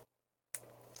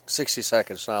 60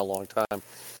 seconds, not a long time.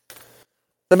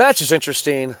 The match is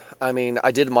interesting. I mean, I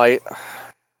did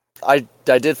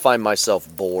find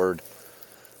myself bored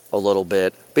a little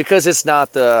bit because it's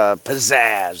not the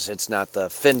pizzazz, it's not the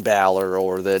Finn Balor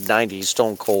or the 90s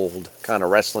Stone Cold kind of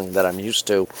wrestling that I'm used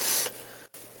to.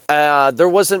 There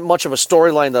wasn't much of a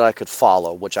storyline that I could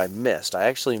follow, which I missed. I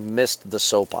actually missed the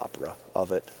soap opera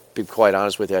of it, to be quite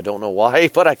honest with you. I don't know why,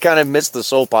 but I kind of missed the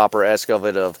soap opera-esque of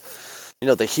it, of,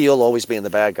 the heel always being the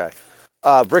bad guy.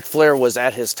 Ric Flair was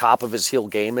at his top of his heel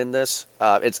game in this.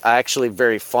 It's actually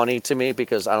very funny to me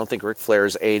because I don't think Ric Flair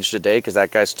is aged today because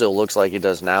that guy still looks like he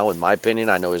does now, in my opinion.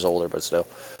 I know he's older, but still.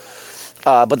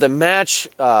 But the match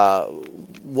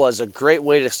was a great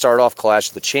way to start off Clash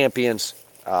of the Champions.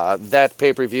 That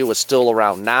pay-per-view was still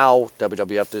around now.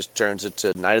 WWF just turns it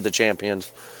to Night of the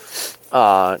Champions.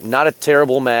 Not a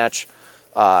terrible match.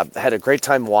 Had a great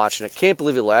time watching it. Can't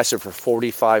believe it lasted for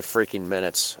 45 freaking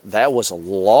minutes. That was a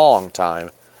long time.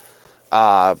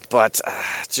 But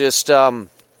just, I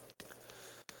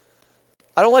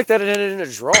don't like that it ended in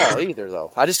a draw either,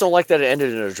 though. I just don't like that it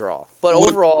ended in a draw. But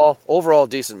overall,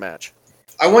 decent match.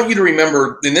 I want you to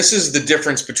remember, and this is the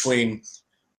difference between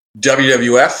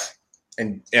WWF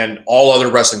and all other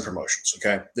wrestling promotions,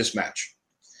 okay? This match.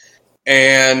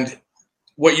 And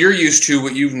what you're used to,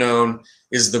 what you've known,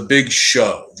 is the big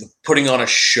show, the putting on a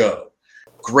show.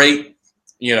 Great,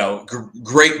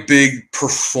 great big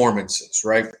performances,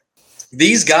 right?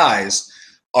 These guys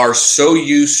are so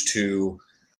used to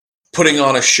putting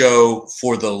on a show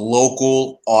for the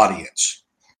local audience.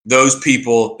 Those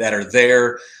people that are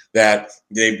there, that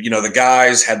they, the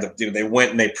guys had they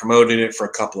went and they promoted it for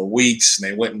a couple of weeks,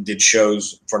 and they went and did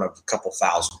shows in front of a couple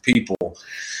thousand people.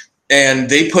 And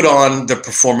they put on the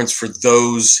performance for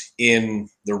those in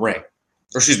the ring.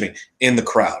 In the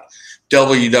crowd.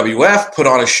 WWF put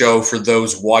on a show for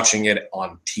those watching it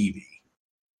on TV.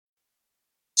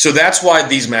 So that's why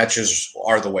these matches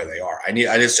are the way they are.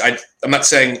 I'm not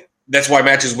saying that's why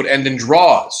matches would end in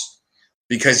draws,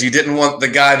 because you didn't want the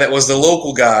guy that was the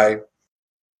local guy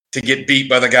to get beat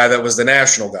by the guy that was the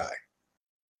national guy.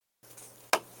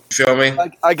 You feel me?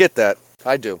 I get that.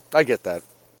 I do. I get that.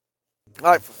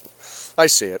 I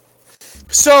see it.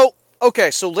 So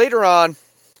later on,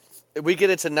 we get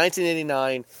into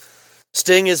 1989.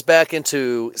 Sting is back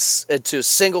into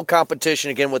single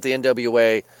competition again with the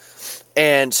NWA,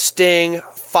 and Sting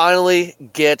finally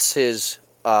gets his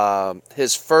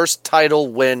first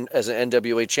title win as an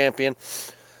NWA champion.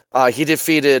 He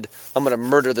defeated, I'm going to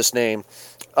murder this name,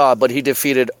 but he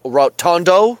defeated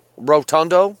Rotundo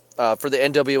for the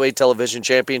NWA Television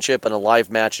Championship in a live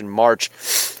match in March.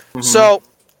 Mm-hmm. So,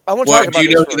 I want to talk about do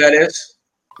you know who that is?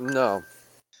 No.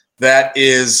 That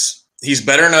is, he's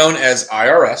better known as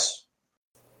IRS.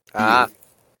 And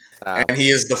he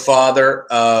is the father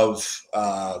of,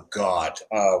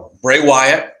 Bray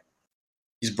Wyatt.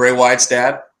 He's Bray Wyatt's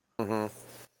dad. Mm-hmm.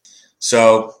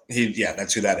 So,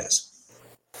 that's who that is.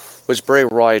 Which Bray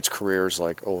Wyatt's career is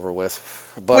like over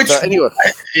with. But anyway.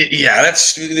 Yeah,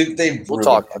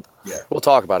 we'll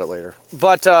talk about it later.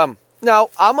 But now,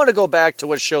 I'm going to go back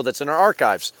to a show that's in our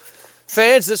archives.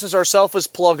 Fans, this is our selfless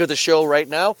plug of the show right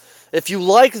now. If you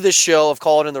like this show of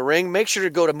Call It in the Ring, make sure to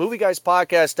go to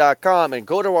movieguyspodcast.com and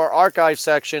go to our archive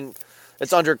section.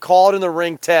 It's under Call It in the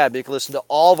Ring tab. You can listen to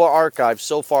all of our archives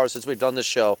so far since we've done this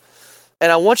show. And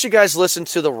I want you guys to listen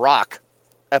to The Rock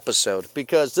episode,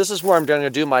 because this is where I'm going to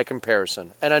do my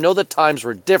comparison. And I know the times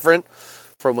were different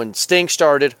from when Sting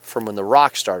started, from when The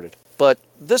Rock started. But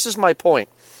this is my point.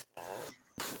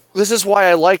 This is why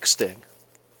I like Sting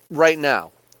right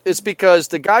now. It's because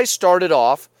the guy started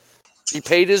off, he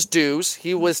paid his dues.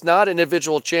 He was not an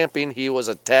individual champion. He was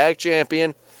a tag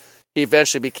champion. He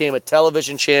eventually became a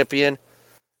television champion.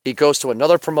 He goes to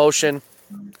another promotion.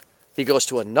 He's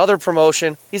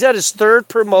at his third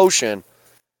promotion,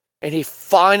 and he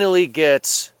finally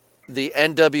gets the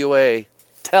NWA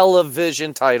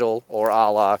television title, or a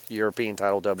la European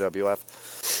title,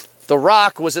 WWF. The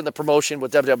Rock was in the promotion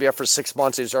with WWF for 6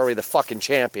 months. He was already the fucking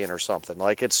champion or something.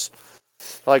 I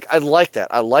like that.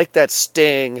 I like that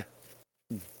Sting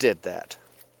did that.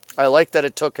 I like that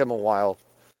it took him a while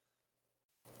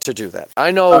to do that.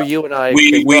 I know you and I. I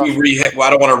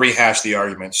don't want to rehash the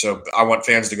argument, so I want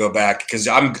fans to go back, because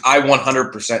I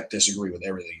 100% disagree with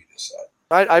everything you just said.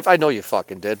 I know you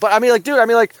fucking did, but I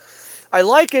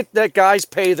like it that guys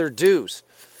pay their dues.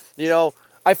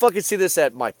 I fucking see this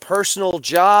at my personal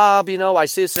job. I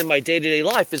see this in my day-to-day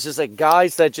life. It's just like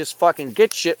guys that just fucking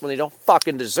get shit when they don't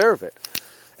fucking deserve it.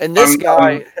 And this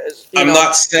guy has, I'm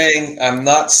not saying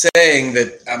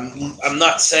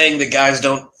that guys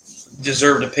don't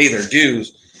deserve to pay their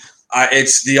dues.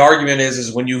 It's the argument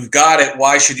is when you've got it,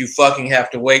 why should you fucking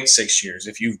have to wait 6 years?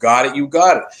 If you've got it, you've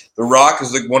got it. The Rock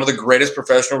is one of the greatest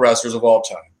professional wrestlers of all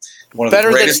time. One of the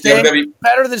greatest WWE.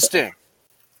 Better than Sting.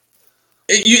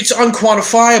 It's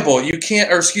unquantifiable.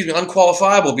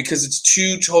 Unqualifiable, because it's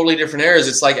two totally different eras.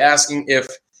 It's like asking if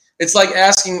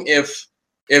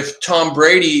Tom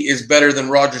Brady is better than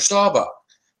Roger Staubach,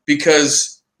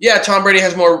 because Tom Brady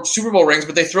has more Super Bowl rings,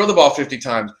 but they throw the ball 50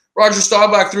 times. Roger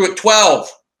Staubach threw it 12.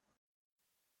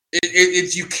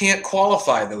 You can't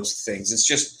qualify those things. It's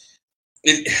just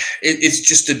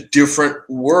a different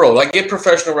world. I get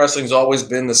professional wrestling's always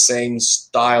been the same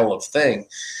style of thing,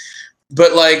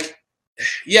 but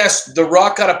yes, The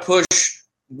Rock got a push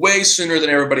way sooner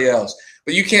than everybody else.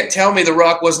 But you can't tell me The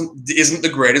Rock isn't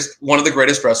one of the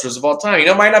greatest wrestlers of all time.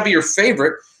 It might not be your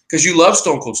favorite because you love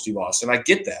Stone Cold Steve Austin. I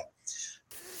get that.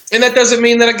 And that doesn't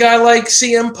mean that a guy like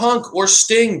CM Punk or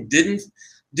Sting didn't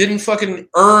fucking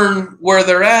earn where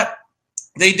they're at.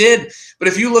 They did. But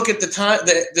if you look at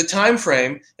the time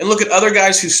frame and look at other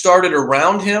guys who started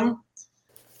around him,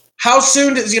 how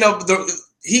soon does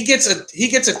he gets a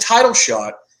title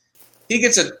shot. He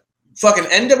gets a fucking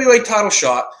NWA title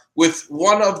shot with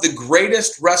one of the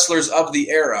greatest wrestlers of the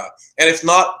era, and if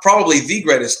not probably the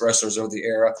greatest wrestlers of the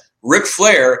era, Ric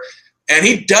Flair, and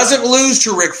he doesn't lose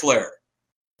to Ric Flair.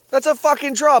 That's a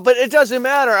fucking draw, but it doesn't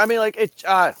matter. I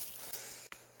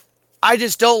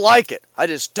just don't like it. I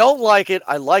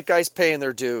like guys paying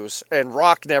their dues, and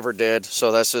Rock never did,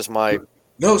 so that's just my...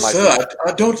 No, sir,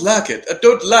 I don't like it. I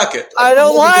don't like it. I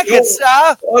don't like it, sir.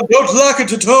 I don't like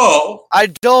it at all. I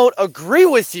don't agree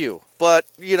with you, but,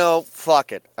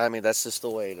 fuck it. That's just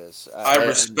the way it is. I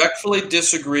respectfully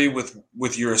disagree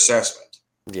with your assessment.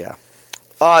 Yeah.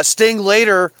 Sting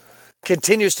later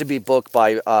continues to be booked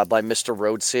by Mr.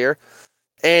 Rhodes here,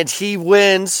 and he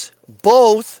wins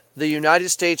both the United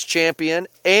States champion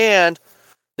and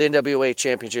the NWA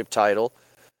championship title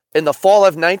in the fall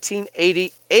of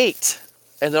 1988.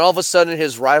 And then all of a sudden,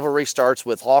 his rivalry starts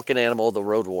with Hawk and Animal, the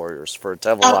Road Warriors, for a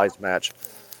televised match.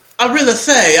 I really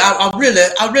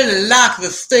like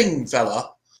the Sting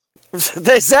fella.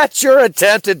 Is that your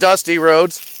attempt at Dusty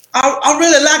Rhodes? I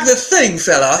really like the Sting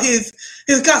fella. He's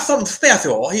got something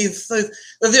special. There's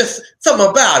something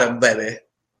about him, baby.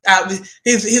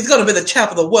 He's going to be the champ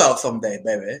of the world someday,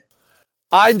 baby.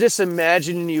 I'm just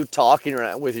imagining you talking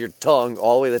around with your tongue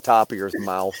all the way to the top of your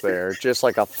mouth there, just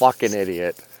like a fucking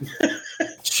idiot.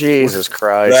 Jesus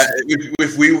Christ.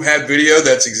 If we had video,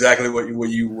 that's exactly what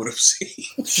you would have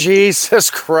seen. Jesus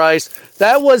Christ.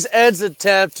 That was Ed's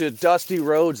attempt to Dusty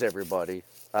Rhodes, everybody.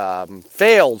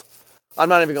 Failed. I'm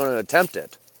not even going to attempt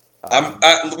it.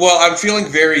 I'm feeling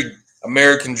very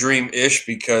American Dream-ish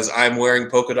because I'm wearing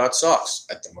polka dot socks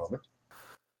at the moment.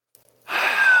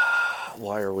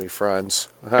 Why are we friends?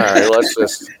 All right,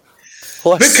 because,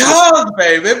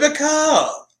 baby,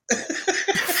 because.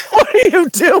 What are you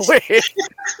doing?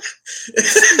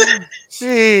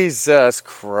 Jesus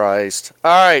Christ.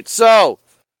 All right, so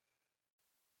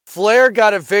Flair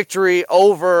got a victory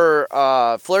over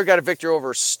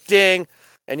Sting,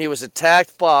 and he was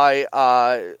attacked by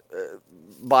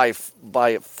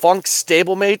Funk's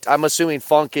stablemate. I'm assuming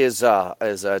Funk is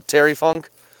Terry Funk.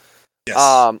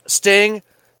 Yes. Sting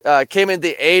came in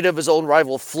the aid of his own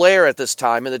rival Flair at this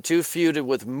time, and the two feuded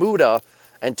with Muta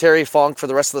and Terry Funk for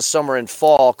the rest of the summer and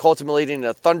fall, culminating in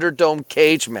a Thunderdome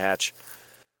cage match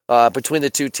between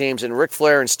the two teams. And Ric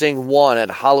Flair and Sting won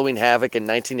at Halloween Havoc in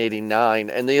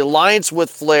 1989. And the alliance with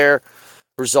Flair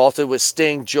resulted with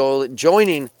Sting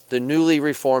joining the newly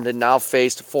reformed and now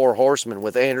faced Four Horsemen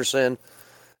with Anderson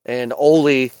and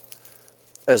Ole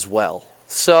as well.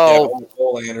 So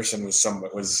Ole Anderson is something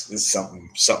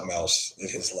else in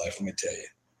his life. Let me tell you.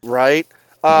 Right.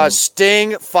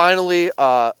 Sting finally,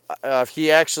 him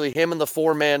and the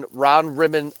four-man round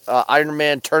ribbon Iron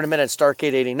Man tournament at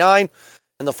Starrcade 89.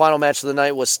 And the final match of the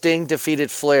night was Sting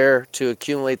defeated Flair to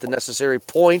accumulate the necessary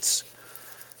points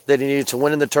that he needed to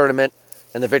win in the tournament.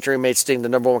 And the victory made Sting the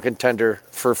number one contender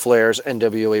for Flair's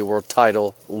NWA World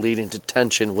title, leading to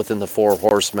tension within the Four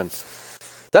Horsemen.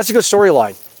 That's a good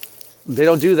storyline. They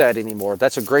don't do that anymore.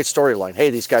 That's a great storyline.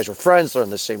 Hey, these guys are friends. They're in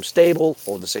the same stable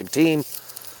or the same team.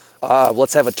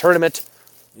 Let's have a tournament.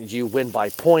 You win by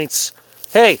points.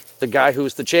 Hey, the guy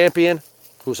who's the champion,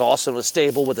 who's also in a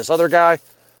stable with this other guy,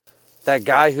 that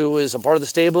guy who is a part of the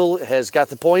stable has got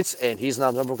the points, and he's now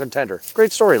the number one contender.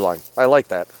 Great storyline. I like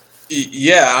that.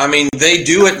 Yeah, I mean, they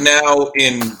do it now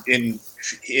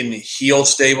in heel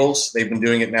stables. They've been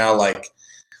doing it now. Like,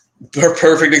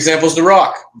 perfect example is The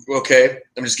Rock. Okay,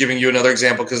 I'm just giving you another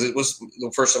example because it was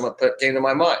the first time it came to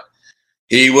my mind.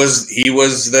 He was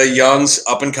the young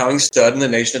up-and-coming stud in the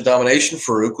Nation of Domination.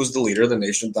 Farouk was the leader of the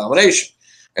Nation of Domination.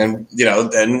 And,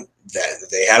 then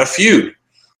they had a feud.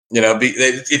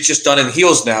 It's just done in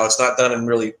heels now. It's not done in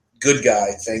really good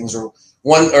guy things.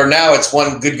 Now it's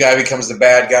one good guy becomes the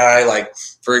bad guy. Like,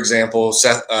 for example,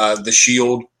 Seth, the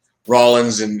Shield,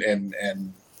 Rollins,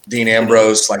 and Dean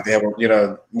Ambrose. Like, they have,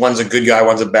 one's a good guy,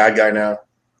 one's a bad guy now.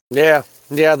 Yeah,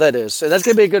 that is. And that's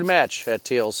going to be a good match at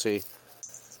TLC.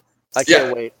 I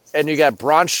can't wait. And you got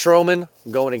Braun Strowman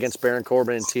going against Baron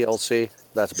Corbin in TLC.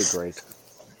 That'll be great.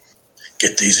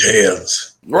 Get these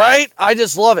hands. Right? I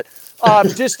just love it.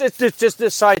 Just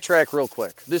this sidetrack real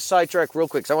quick. So I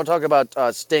want to talk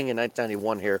about Sting in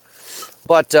 1991 here.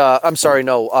 But I'm sorry,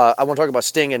 no. I want to talk about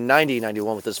Sting in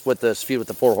 1991 with this feud with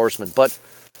the Four Horsemen. But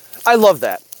I love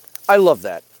that.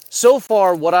 So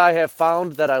far, what I have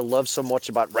found that I love so much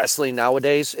about wrestling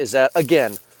nowadays is that,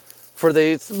 again, for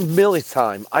the millionth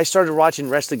time, I started watching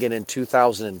wrestling again in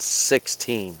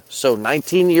 2016. So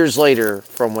 19 years later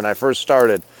from when I first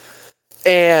started.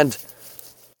 And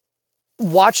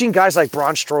watching guys like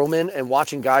Braun Strowman and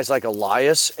watching guys like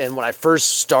Elias, and when I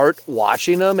first start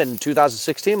watching them in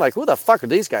 2016, I'm like, who the fuck are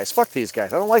these guys? Fuck these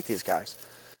guys. I don't like these guys.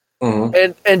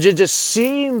 Mm-hmm. And just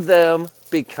seeing them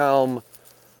become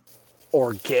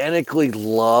organically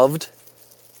loved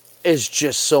is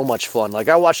just so much fun. Like,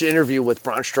 I watched an interview with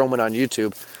Braun Strowman on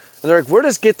YouTube, and they're like, where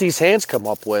does Get These Hands come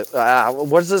up with?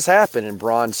 What does this happen? And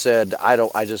Braun said,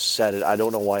 I just said it. I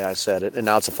don't know why I said it. And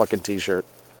now it's a fucking t-shirt.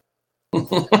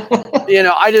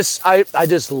 I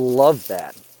just love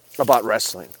that about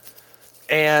wrestling.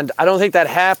 And I don't think that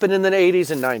happened in the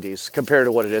 80s and 90s compared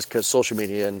to what it is because social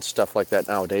media and stuff like that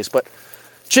nowadays. But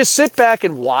just sit back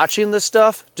and watching this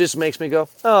stuff just makes me go,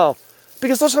 oh.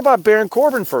 Because let's talk about Baron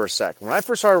Corbin for a second. When I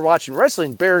first started watching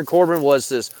wrestling, Baron Corbin was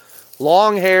this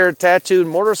long-haired, tattooed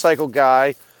motorcycle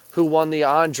guy who won the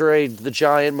Andre the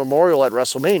Giant Memorial at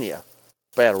WrestleMania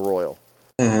Battle Royal.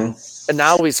 Mm-hmm. And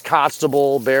now he's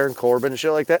Constable Baron Corbin and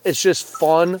shit like that. It's just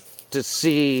fun to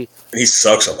see. He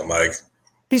sucks on the mic.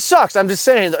 He sucks. I'm just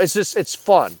saying, it's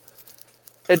fun.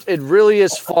 It really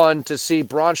is fun to see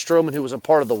Braun Strowman, who was a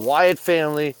part of the Wyatt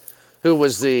family, who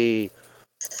was the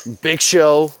Big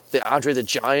Show, the Andre the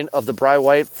Giant of the Bray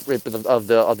Wyatt, of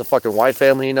the fucking Wyatt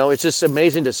family. It's just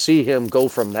amazing to see him go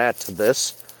from that to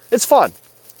this. It's fun.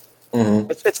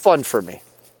 Mm-hmm. It's fun for me.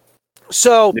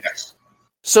 So, yes.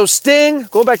 So Sting,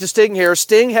 going back to Sting here,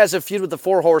 Sting has a feud with the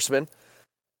Four Horsemen.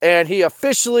 And he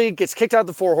officially gets kicked out of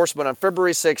the Four Horsemen on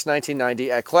February 6,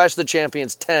 1990 at Clash of the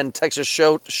Champions 10 Texas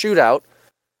Shootout.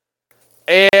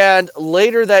 And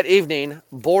later that evening,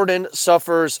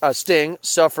 Sting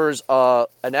suffers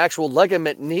an actual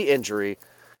ligament knee injury,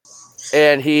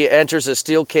 and he enters a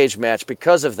steel cage match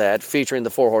because of that, featuring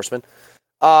the Four Horsemen.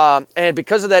 And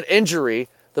because of that injury,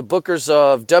 the bookers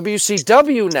of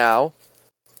WCW now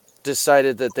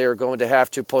decided that they are going to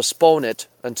have to postpone it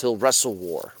until Wrestle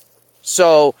War.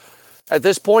 So, at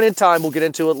this point in time, we'll get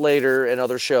into it later in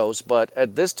other shows, but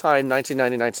at this time,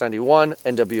 1990-1991,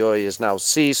 NWA is now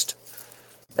ceased,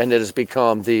 and it has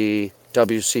become the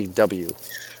WCW.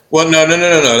 Well, no.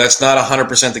 That's not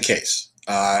 100% the case.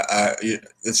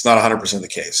 It's not 100% the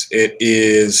case. It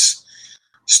is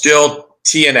still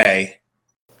TNA.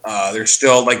 They're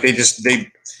still like they're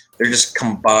just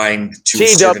combined to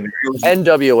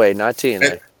NWA, not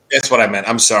TNA. That's what I meant.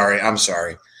 I'm sorry.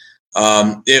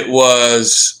 It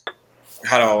was,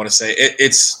 how do I want to say it?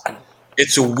 It's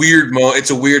a weird it's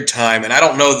a weird time, and I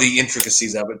don't know the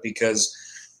intricacies of it because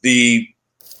the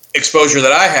exposure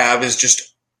that I have is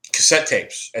just cassette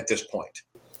tapes at this point.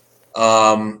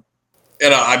 And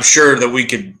I'm sure that we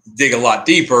could dig a lot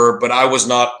deeper, but I was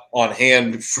not on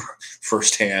hand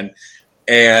firsthand.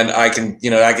 And I can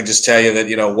just tell you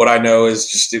that, what I know is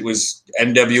just it was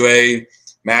NWA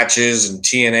matches and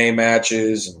TNA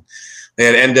matches, and they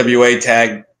had NWA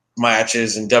tag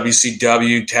matches and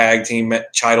WCW tag team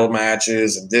title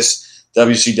matches, and this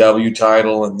WCW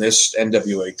title and this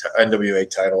NWA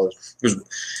title.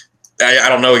 I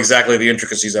don't know exactly the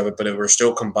intricacies of it, but it were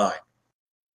still combined.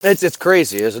 It's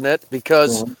crazy, isn't it?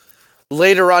 Because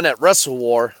later on at Wrestle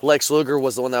War, Lex Luger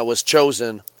was the one that was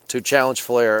chosen to challenge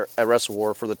Flair at Wrestle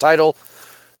War for the title.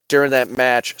 During that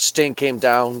match, Sting came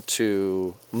down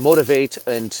to motivate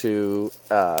and to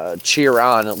cheer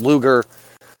on Luger,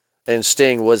 and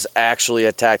Sting was actually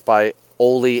attacked by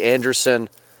Ole Anderson,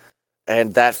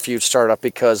 and that feud started up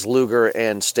because Luger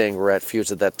and Sting were at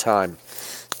feuds at that time.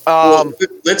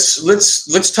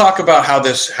 Let's talk about how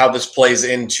this plays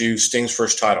into Sting's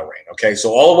first title reign. Okay,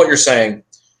 so all of what you're saying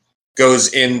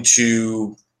goes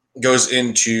into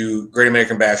Great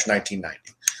American Bash 1990.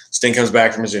 Sting comes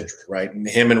back from his injury, right? And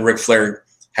him and Ric Flair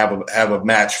have a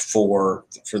match for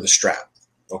the strap.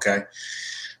 Okay,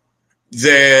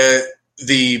 the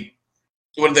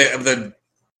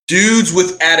dudes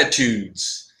with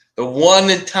attitudes, the one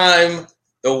time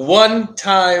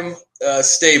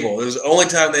stable. It was the only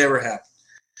time they ever happened.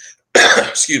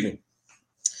 Excuse me.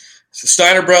 So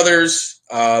Steiner Brothers,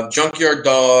 Junkyard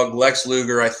Dog, Lex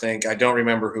Luger, I think. I don't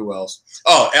remember who else.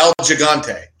 Oh, El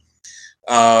Gigante.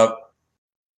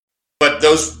 But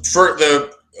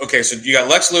so you got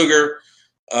Lex Luger,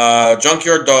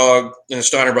 Junkyard Dog, and the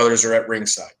Steiner Brothers are at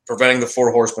ringside, preventing the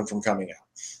Four Horsemen from coming out.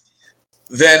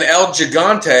 Then El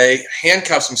Gigante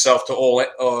handcuffs himself to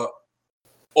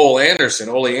Ole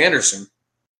Anderson.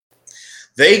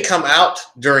 They come out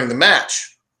during the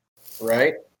match,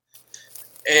 right?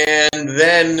 And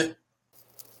then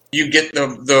you get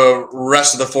the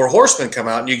rest of the Four Horsemen come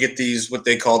out, and you get these, what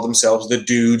they called themselves, the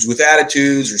dudes with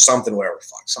attitudes or something, whatever the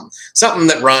fuck. Something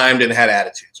that rhymed and had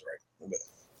attitudes, right?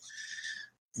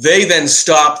 They then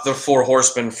stop the Four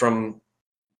Horsemen from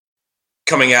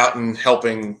coming out and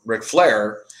helping Ric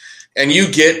Flair, and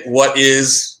you get what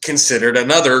is considered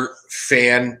another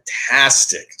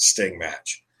fantastic Sting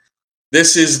match.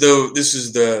 This is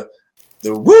the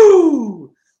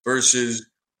woo versus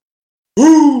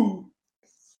woo.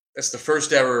 That's the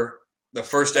first ever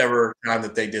time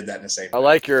that they did that in the same match. I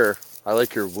like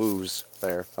your woos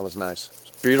there. That was nice.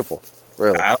 It's beautiful.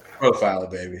 Really. Profile,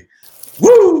 baby.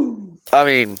 Woo! I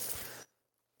mean,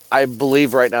 I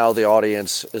believe right now the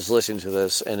audience is listening to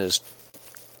this and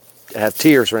have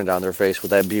tears running down their face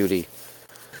with that beauty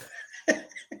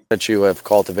that you have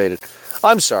cultivated.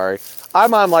 I'm sorry.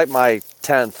 I'm on like my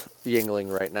 10th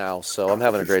Yingling right now, so I'm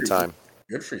having a great time.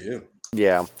 Good for you.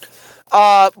 Yeah.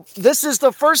 This is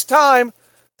the first time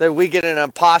that we get an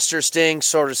imposter Sting,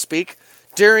 so to speak.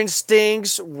 During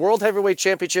Sting's World Heavyweight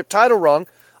Championship title run,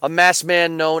 a masked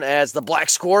man known as the Black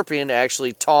Scorpion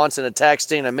actually taunts and attacks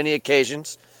Sting on many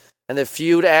occasions. And the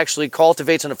feud actually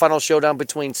cultivates in the final showdown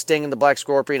between Sting and the Black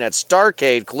Scorpion at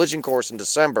Starrcade Collision Course in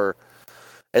December.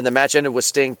 And the match ended with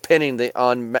Sting pinning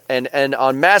and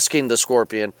unmasking the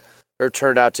Scorpion. There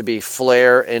turned out to be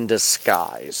Flair in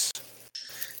disguise.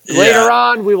 Yeah. Later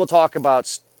on, we will talk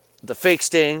about the fake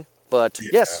Sting, but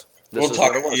yes. We'll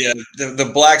talk. Yeah, the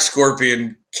Black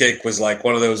Scorpion kick was like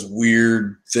one of those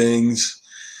weird things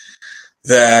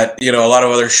that, a lot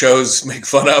of other shows make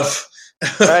fun of,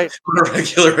 right?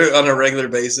 on a regular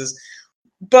basis.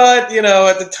 But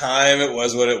at the time, it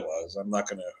was what it was. I'm not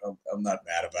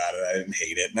mad about it. I didn't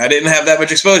hate it, and I didn't have that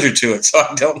much exposure to it, so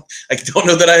I don't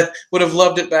know that I would have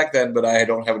loved it back then. But I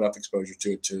don't have enough exposure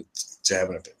to it to have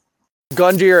an opinion.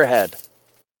 Gun to your head.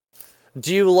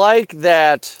 Do you like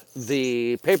that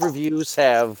the pay-per-views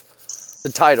have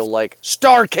the title like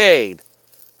Starrcade,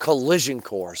 Collision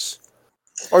Course?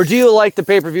 Or do you like the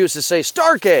pay-per-views to say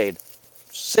Starrcade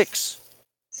 6?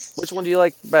 Which one do you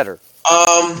like better?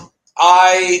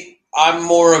 I'm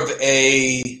more of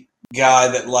a guy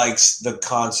that likes the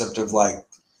concept of like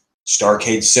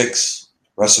Starrcade 6,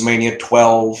 WrestleMania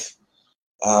 12.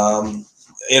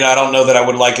 I don't know that I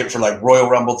would like it for like Royal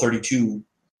Rumble 32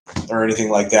 or anything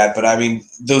like that. But I mean,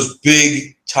 those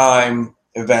big time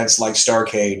events like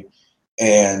Starrcade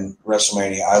and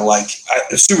WrestleMania, I like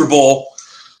the Super Bowl.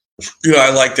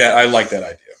 I like that. I like that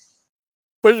idea.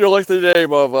 But you like the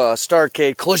name of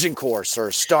Starrcade Collision Course or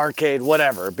Starrcade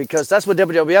whatever, because that's what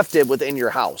WWF did with In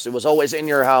Your House. It was always In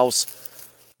Your House, ...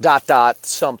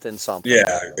 something.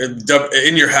 Yeah,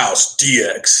 In Your House,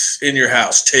 DX, In Your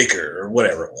House, Taker, or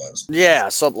whatever it was. Yeah,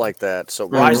 something like that. So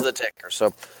Rise of the Taker.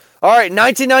 So, all right,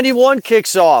 1991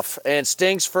 kicks off, and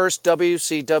Sting's first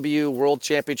WCW World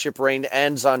Championship reign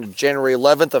ends on January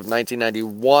 11th of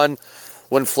 1991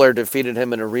 when Flair defeated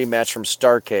him in a rematch from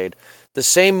Starrcade. The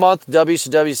same month,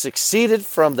 WCW succeeded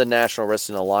from the National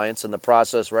Wrestling Alliance, in the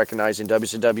process recognizing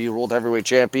WCW World Heavyweight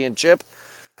Championship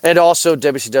and also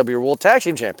WCW World Tag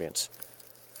Team Champions.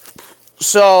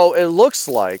 So it looks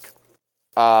like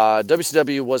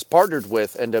WCW was partnered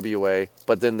with NWA,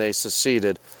 but then they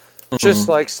seceded, just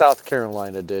like South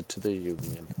Carolina did to the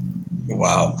Union.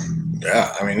 Wow.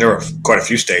 Yeah, I mean, there were quite a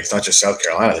few states, not just South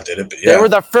Carolina, that did it, but yeah. They were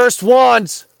the first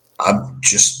ones. I'm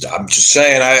just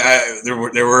saying.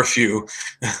 There were a few.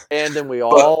 And then we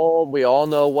all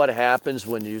know what happens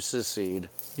when you secede.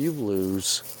 You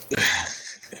lose.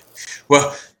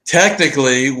 Well,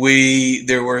 technically,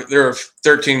 there were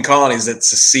 13 colonies that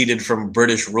seceded from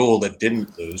British rule that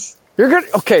didn't lose. You're good.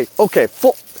 Okay.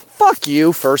 Fuck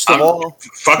you. First of all,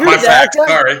 fuck my facts.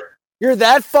 Sorry. You're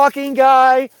that fucking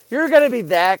guy. You're going to be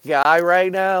that guy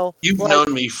right now. You've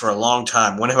known me for a long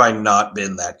time. When have I not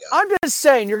been that guy? I'm just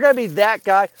saying, you're going to be that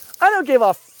guy. I don't give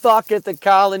a fuck if the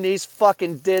colonies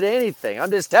fucking did anything.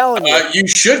 I'm just telling you. You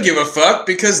should give a fuck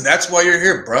because that's why you're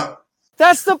here, bruh.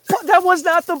 That was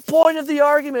not the point of the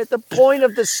argument. The point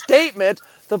of the statement.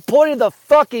 The point of the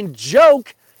fucking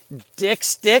joke. Dick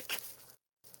stick.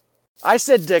 I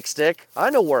said dick stick.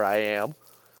 I know where I am.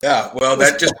 Yeah, well,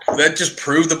 that just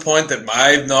proved the point that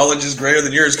my knowledge is greater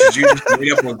than yours because you just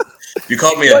made up you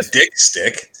called me a dick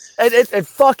stick. It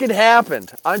fucking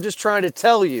happened. I'm just trying to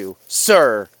tell you,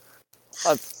 sir.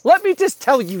 Let me just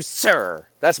tell you, sir.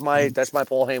 That's my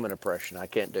Paul Heyman impression. I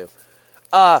can't do.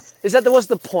 Is that was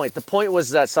the point? The point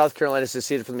was that South Carolina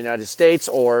seceded from the United States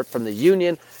or from the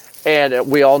Union, and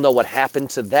we all know what happened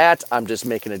to that. I'm just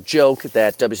making a joke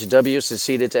that WCW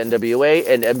seceded to NWA,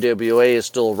 and NWA is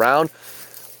still around.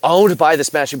 Owned by the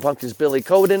Smashing Pumpkins, Billy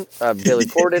Corgan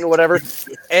or whatever,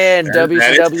 and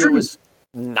WCW was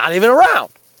not even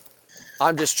around.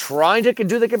 I'm just trying to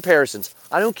do the comparisons.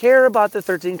 I don't care about the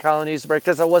 13 colonies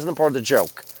because I wasn't a part of the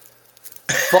joke.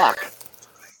 Fuck.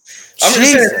 I'm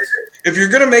just saying, if you're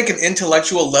going to make an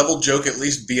intellectual level joke, at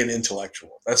least be an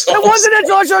intellectual. That's all. It wasn't an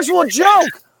intellectual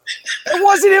joke. It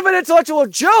wasn't even an intellectual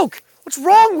joke. What's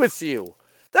wrong with you?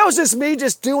 That was just me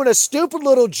just doing a stupid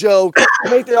little joke to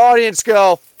make the audience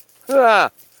go,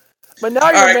 ah. But now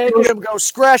you're making them go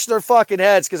scratch their fucking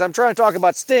heads because I'm trying to talk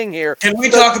about Sting here. Can we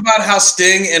talk about how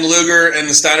Sting and Luger and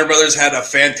the Steiner brothers had a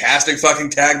fantastic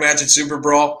fucking tag match at Super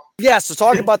Brawl? Yes, so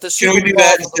talk about the Super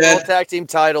Brawl for the World Tag Team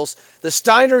titles. The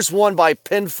Steiners won by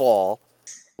pinfall,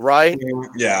 right?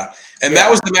 Yeah. And that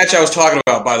was the match I was talking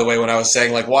about, by the way, when I was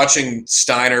saying, like, watching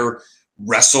Steiner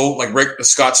wrestle, like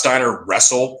Scott Steiner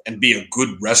wrestle and be a good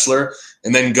wrestler,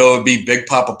 and then go and be Big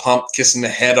Papa Pump kissing the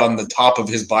head on the top of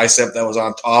his bicep that was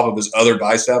on top of his other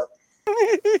bicep.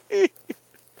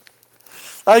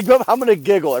 I'm going to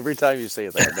giggle every time you say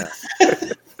that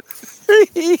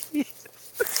now.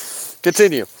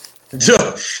 Continue. No,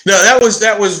 that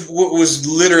was what was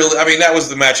literally. I mean, that was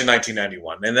the match in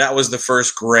 1991, and that was the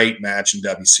first great match in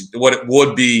what it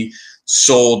would be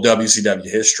sole WCW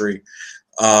history.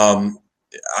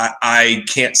 I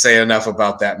can't say enough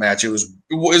about that match. It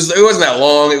wasn't that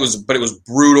long. But it was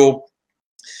brutal.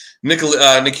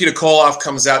 Nikita Koloff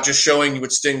comes out just showing you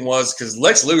what Sting was, because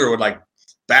Lex Luger would like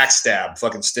backstab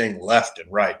fucking Sting left and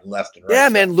right. Yeah,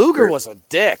 man, Luger was a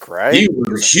dick, right? He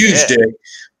was a huge dick.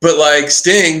 But like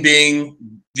Sting being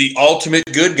the ultimate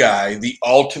good guy, the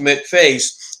ultimate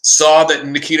face, saw that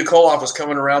Nikita Koloff was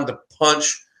coming around to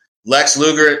punch Lex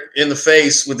Luger in the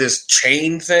face with this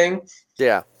chain thing.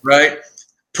 Yeah. Right?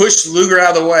 Pushed Luger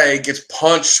out of the way, gets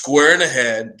punched square in the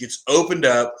head, gets opened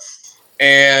up,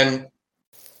 and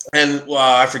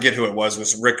I forget who it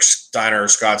was Rick Steiner or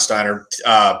Scott Steiner,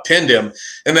 pinned him.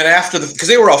 And then after because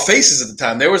they were all faces at the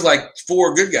time, there was like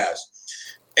 4 good guys.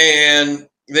 And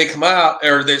they come out,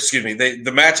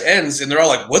 the match ends, and they're all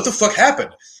like, what the fuck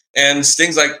happened? And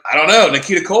Sting's like, I don't know.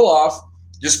 Nikita Koloff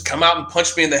just come out and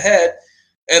punched me in the head.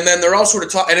 And then they're all sort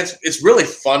of talking. And it's really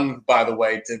fun, by the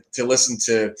way, to listen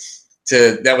to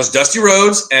that was Dusty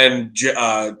Rhodes and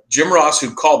Jim Ross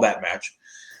who called that match.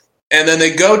 And then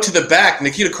they go to the back.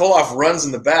 Nikita Koloff runs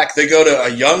in the back. They go to a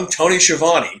young Tony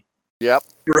Schiavone. Yep.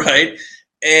 Right?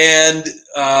 And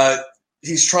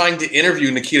he's trying to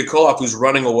interview Nikita Koloff, who's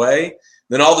running away.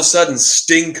 Then all of a sudden,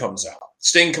 Sting comes out.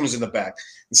 Sting comes in the back.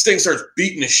 And Sting starts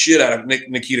beating the shit out of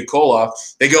Nikita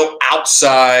Koloff. They go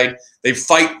outside. They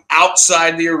fight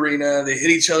outside the arena. They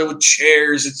hit each other with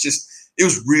chairs. It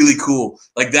was really cool.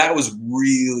 Like, that was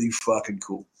really fucking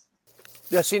cool.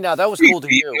 Yeah, see, now that was cool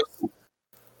to you.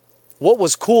 What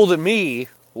was cool to me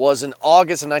was in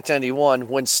August of 1991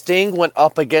 when Sting went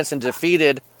up against and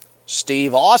defeated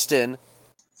Steve Austin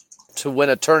to win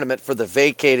a tournament for the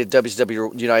vacated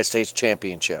WCW United States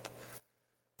Championship.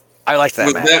 I liked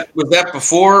that match. Was that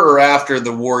before or after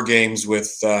the War Games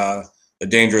with the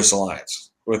Dangerous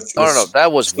Alliance? No.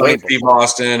 That was way before. Steve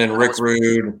Austin and Rick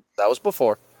Rude. That was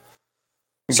before.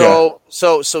 Okay.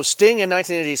 So Sting in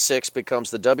 1986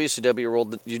 becomes the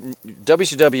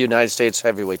WCW United States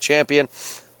Heavyweight Champion,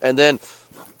 and then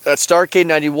at Starrcade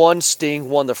 '91, Sting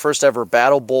won the first ever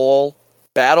Battle Royal.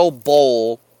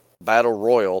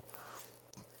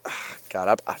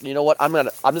 God, you know what? I'm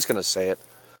just gonna say it.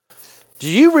 Do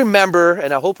you remember?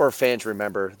 And I hope our fans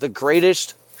remember the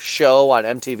greatest show on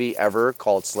MTV ever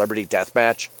called Celebrity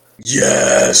Deathmatch.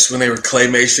 Yes, when they were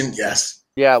claymation. Yes.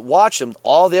 Yeah, watch them.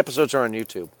 All the episodes are on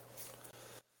YouTube.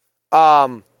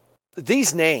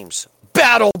 These names,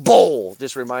 Battle Bowl,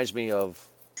 just reminds me of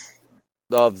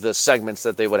the segments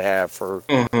that they would have for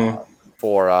Celebrity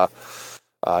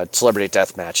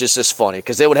Deathmatch. It's just funny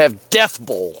because they would have Death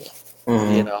Bowl,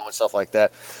 and stuff like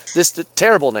that. This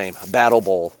terrible name, Battle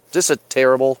Bowl. Just a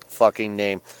terrible fucking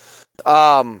name.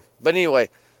 But anyway,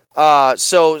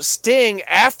 so Sting,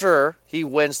 after he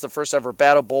wins the first ever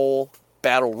Battle Bowl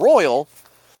Battle Royal,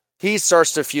 he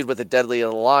starts to feud with the Deadly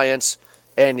Alliance,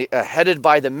 and headed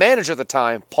by the manager at the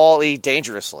time, Paul E.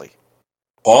 Dangerously.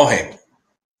 Paul Heyman.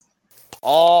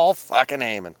 Paul fucking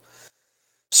Heyman.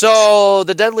 So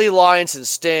the Deadly Alliance and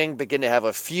Sting begin to have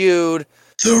a feud.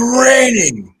 The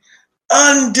reigning,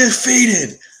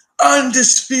 undefeated,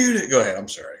 undisputed. Go ahead, I'm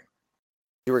sorry.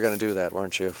 You were going to do that,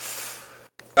 weren't you?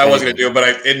 I was going to do it,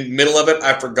 but in the middle of it,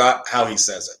 I forgot how he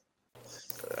says it.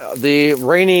 The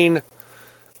reigning,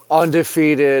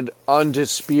 undefeated,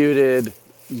 undisputed,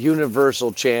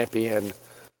 universal champion,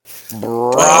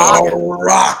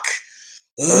 Brock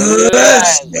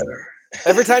Lesnar.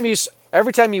 Every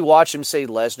time you watch him say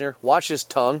Lesnar, watch his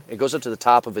tongue. It goes up to the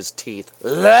top of his teeth.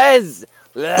 Lesnar.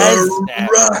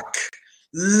 Brock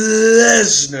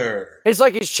Lesnar. It's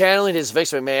like he's channeling his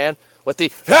Vince McMahon with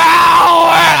the.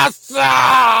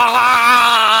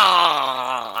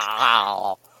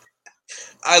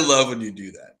 I love when you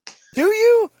do that. Do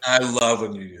you? I love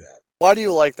when you do that. Why do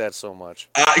you like that so much?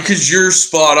 Because you're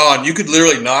spot on. You could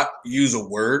literally not use a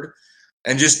word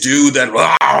and just do that.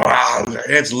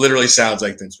 It literally sounds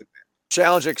like Vince McMahon.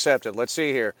 Challenge accepted. Let's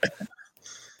see here.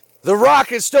 The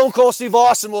Rock and Stone Cold Steve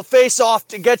Austin will face off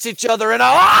against each other in a.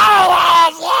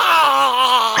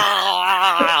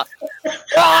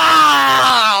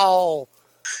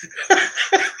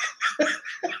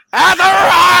 At the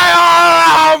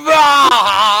Royal Rumble!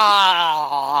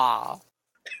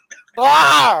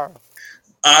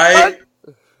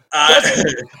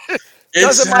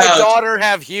 Doesn't my daughter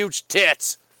have huge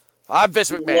tits? I'm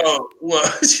Vince McMahon. Whoa.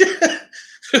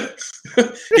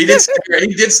 He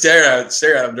did stare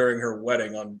at him during her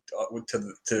wedding.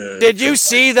 Did you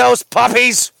see those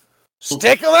puppies?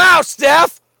 Stick them out,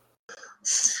 Steph.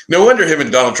 No wonder him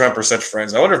and Donald Trump are such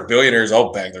friends. I wonder if billionaires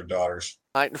all bang their daughters.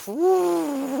 Oh,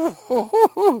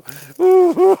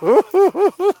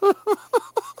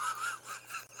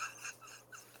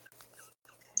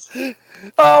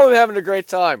 I'm having a great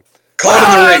time. Call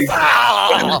it in the ring.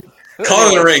 Call it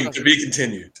in the ring to be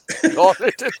continued.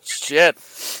 Shit.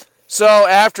 So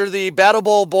after the Battle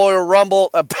Bowl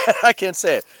Rumble, I can't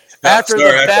say it. After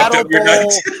the Battle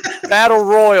Bowl, Battle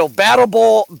Royal, Battle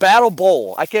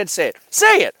Bowl. I can't say it.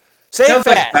 Say it. Say it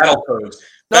fast. Like battle pose.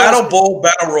 Battle Bowl,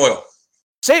 Battle Royal.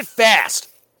 Say it fast.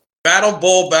 Battle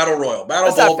Bowl, Battle Royal.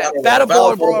 Battle Bowl, Battle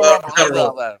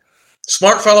Royal.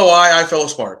 Smart fellow I fellow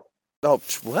smart. Oh,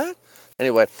 what?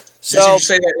 Anyway, so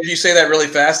Did you say that really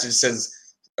fast? It says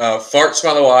fart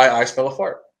smell a I spell a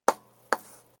fart.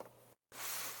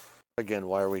 Again,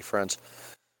 why are we friends?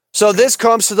 So this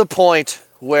comes to the point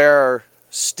where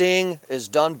Sting is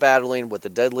done battling with the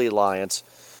Deadly Alliance,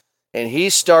 and he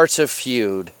starts a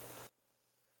feud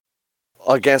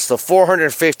against the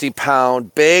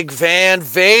 450-pound Big Van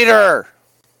Vader.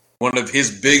 One of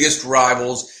his biggest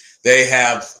rivals. They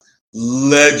have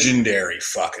legendary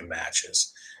fucking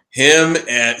matches. Him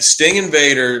and Sting and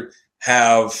Vader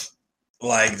have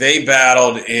they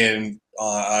battled in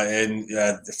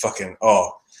fucking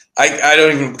I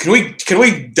don't even can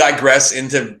we digress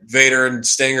into Vader and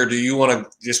Sting, or do you want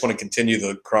to continue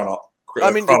the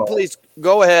Please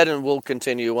go ahead and we'll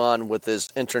continue on with this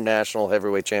International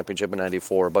Heavyweight Championship in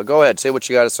 '94. But go ahead, say what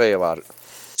you got to say about it.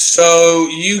 So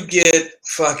you get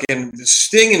fucking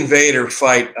Sting and Vader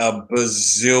fight a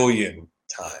bazillion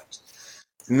times.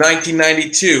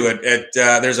 1992 at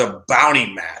there's a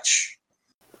bounty match,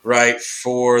 right,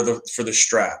 for the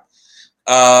strap.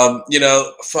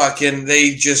 Fucking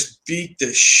they just beat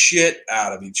the shit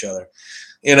out of each other.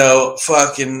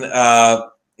 Fucking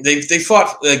they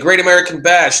fought the Great American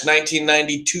Bash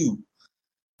 1992.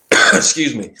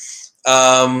 Excuse me.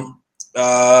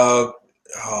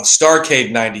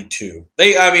 Starrcade 92.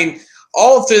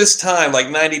 All of this time, like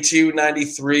 92,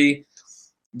 93,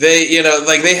 they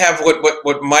have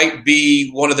what might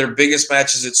be one of their biggest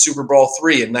matches at Super Bowl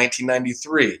III in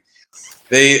 1993.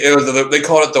 They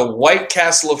called it the White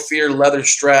Castle of Fear leather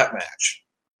strap match.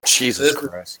 Jesus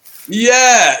Christ.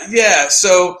 Yeah.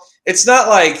 So it's not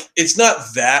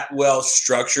that well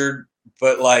structured,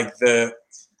 but the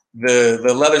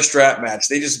leather strap match,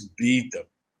 they just beat the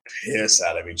piss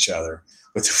out of each other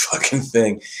with the fucking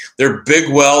thing. There are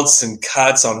big welts and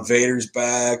cuts on Vader's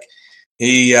back.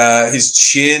 His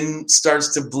chin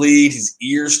starts to bleed. His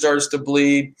ear starts to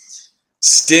bleed.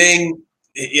 Sting,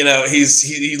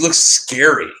 he looks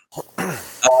scary,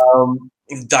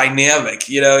 dynamic.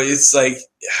 You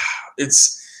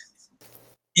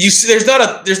see, there's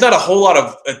not a whole lot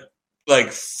of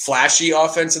flashy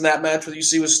offense in that match. What you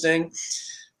see with Sting,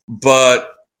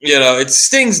 but it's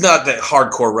Sting's not that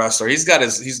hardcore wrestler. He's got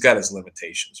his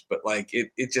limitations, but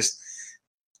he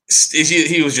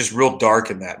was just real dark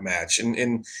in that match,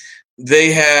 and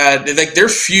they had their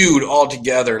feud all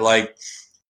together.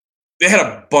 They had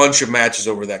a bunch of matches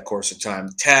over that course of time.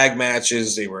 Tag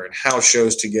matches. They were in house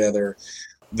shows together.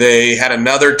 They had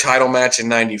another title match in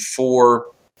 '94,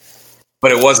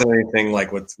 but it wasn't anything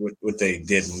like what they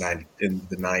did in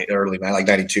the early like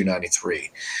 '92,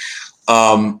 '93.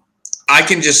 I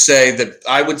can just say that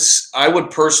I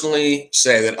would personally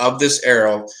say that of this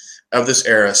era,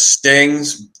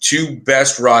 Sting's two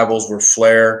best rivals were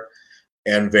Flair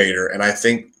and Vader, and I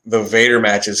think the Vader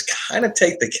matches kind of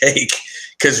take the cake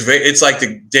because it's like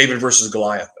the David versus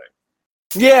Goliath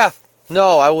thing. Yeah,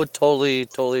 no, I would totally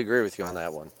agree with you on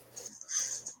that one.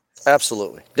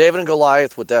 Absolutely, David and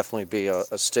Goliath would definitely be a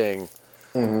Sting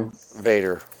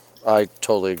Vader. I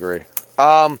totally agree.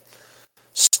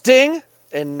 Sting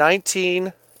in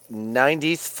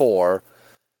 1994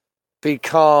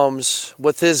 becomes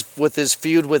with his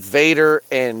feud with Vader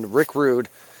and Rick Rude.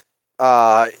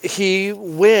 He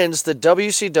wins the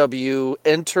WCW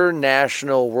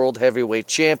International World Heavyweight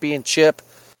Championship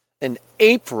in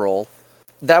April.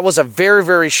 That was a very,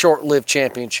 very short-lived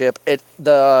championship.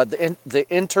 The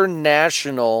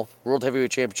International World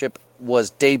Heavyweight Championship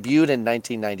was debuted in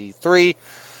 1993,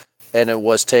 and it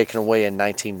was taken away in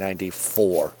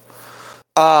 1994.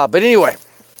 But anyway,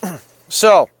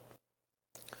 so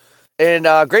in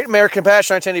Great American Bash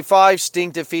 1995,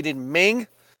 Sting defeated Ming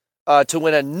to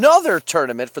win another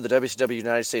tournament for the WCW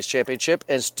United States Championship,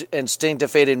 and Sting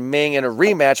defeated Ming in a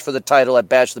rematch for the title at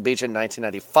Bash of the Beach in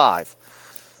 1995.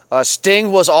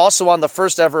 Sting was also on the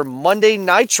first ever Monday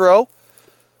Nitro,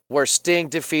 where Sting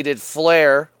defeated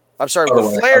Flair.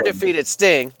 Flair defeated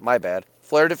Sting. My bad.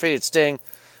 Flair defeated Sting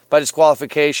by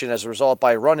disqualification as a result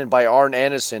by running by Arn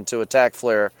Anderson to attack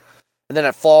Flair. And then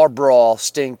at Fall Brawl,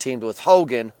 Sting teamed with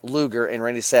Hogan, Luger, and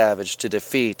Randy Savage to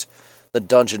defeat the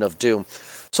Dungeon of Doom.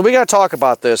 So we got to talk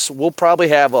about this. We'll probably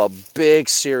have a big,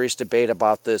 serious debate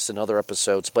about this in other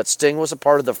episodes. But Sting was a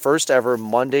part of the first ever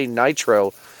Monday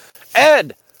Nitro.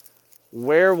 Ed,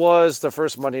 where was the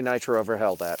first Monday Nitro ever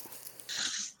held at?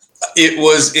 It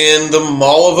was in the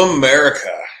Mall of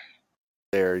America.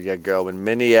 There you go, in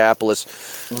Minneapolis.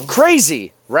 Mm-hmm.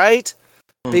 Crazy, right?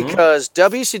 Mm-hmm. Because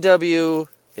WCW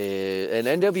and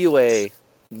NWA,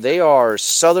 they are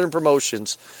Southern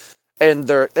promotions. And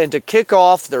to kick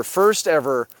off their first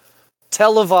ever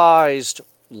televised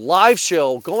live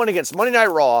show going against Monday Night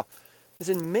Raw, is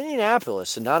in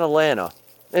Minneapolis and not Atlanta.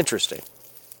 Interesting.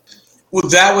 Well,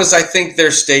 that was, I think,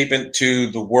 their statement to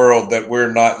the world that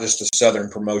we're not just a Southern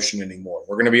promotion anymore.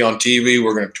 We're going to be on TV.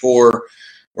 We're going to tour.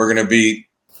 We're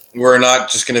not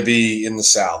just going to be in the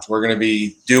South. We're going to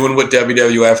be doing what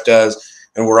WWF does,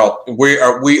 and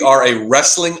we are a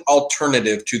wrestling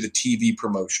alternative to the TV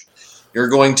promotion. You're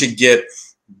going to get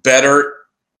better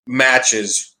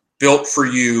matches built for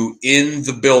you in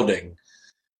the building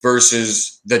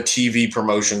versus the TV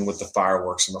promotion with the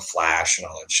fireworks and the flash and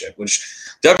all that shit, which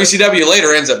WCW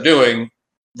later ends up doing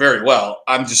very well.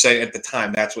 I'm just saying at the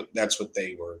time that's what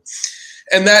they were.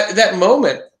 And that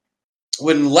moment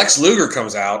when Lex Luger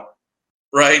comes out,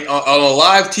 right, on a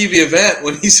live TV event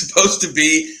when he's supposed to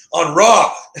be on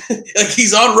Raw. Like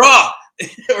he's on Raw.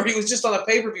 Or he was just on a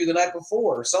pay-per-view the night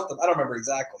before or something. I don't remember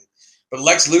exactly. But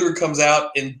Lex Luger comes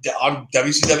out on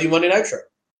WCW Monday Nitro.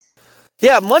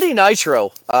 Yeah, Monday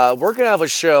Nitro. We're going to have a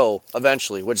show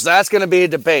eventually, which that's going to be a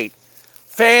debate.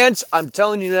 Fans, I'm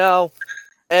telling you now,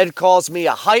 Ed calls me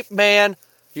a hype man.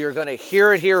 You're going to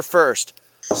hear it here first.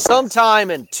 Sometime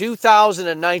in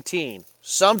 2019,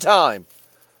 sometime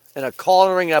in a Call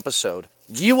and Ring episode,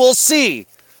 you will see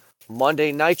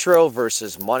Monday Nitro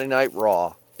versus Monday Night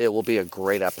Raw. It will be a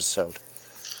great episode.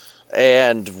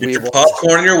 And get your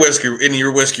popcorn and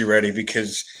your whiskey ready,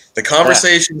 because the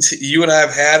conversations you and I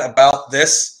have had about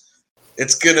this,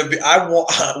 it's gonna be.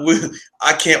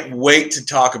 I can't wait to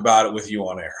talk about it with you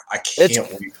on air. I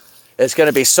can't wait. It's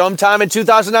gonna be sometime in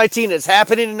 2019. It's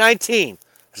happening in 19.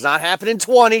 It's not happening in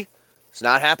 20. It's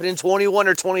not happening in 21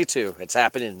 or 22. It's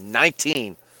happening in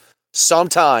 19.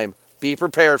 Sometime. Be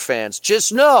prepared, fans.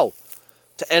 Just know,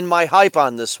 to end my hype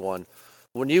on this one,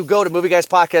 when you go to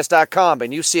movieguyspodcast.com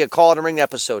and you see a Call and Ring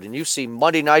episode and you see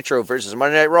Monday Nitro versus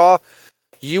Monday Night Raw,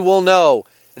 you will know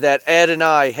that Ed and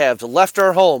I have left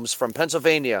our homes from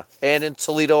Pennsylvania and in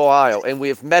Toledo, Ohio, and we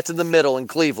have met in the middle in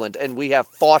Cleveland, and we have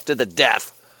fought to the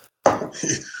death.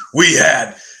 We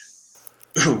had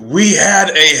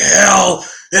a hell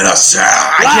in a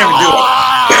cell.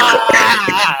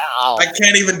 I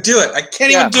can't even do it. I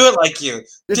can't even do it like you.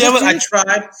 Damn it, I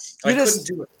tried. I couldn't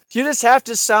do it. You just have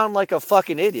to sound like a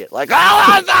fucking idiot. Like,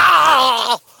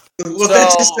 well,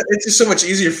 it's just so much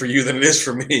easier for you than it is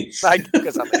for me.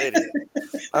 Because I'm an idiot.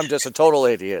 I'm just a total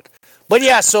idiot. But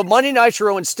yeah, so Monday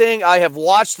Nitro and Sting, I have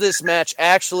watched this match.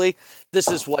 Actually, this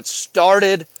is what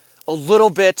started a little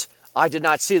bit. I did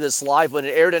not see this live when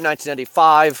it aired in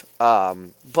 1995,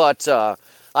 but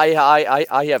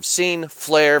I have seen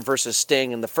Flair versus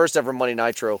Sting in the first ever Monday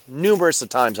Nitro numerous of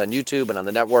times on YouTube and on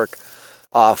the network.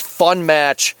 Fun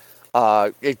match.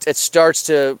 It starts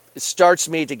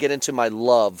me to get into my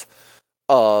love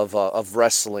of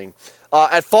wrestling.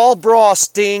 At Fall Brawl,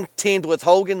 Sting teamed with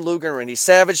Hogan, Luger, and Randy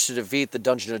Savage to defeat the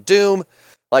Dungeon of Doom.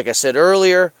 Like I said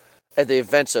earlier, at the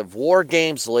events of War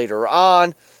Games later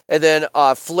on. And then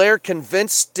Flair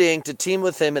convinced Sting to team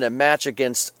with him in a match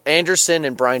against Anderson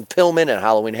and Brian Pillman at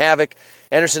Halloween Havoc.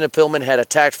 Anderson and Pillman had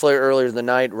attacked Flair earlier in the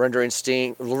night, rendering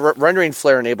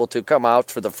Flair unable to come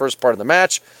out for the first part of the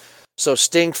match. So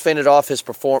Sting fended off his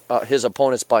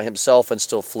opponents by himself, and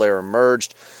still Flair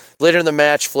emerged. Later in the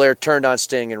match, Flair turned on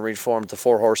Sting and reformed the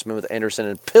Four Horsemen with Anderson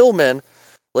and Pillman,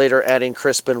 later adding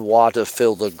Chris Benoit to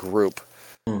fill the group.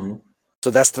 Mm-hmm. So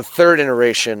that's the third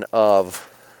iteration of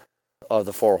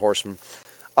the Four Horsemen.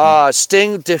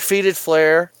 Sting defeated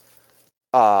Flair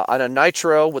on a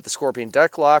Nitro with the Scorpion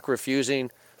Deathlock, refusing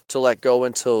to let go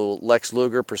until Lex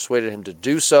Luger persuaded him to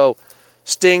do so.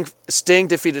 Sting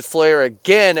defeated Flair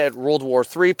again at World War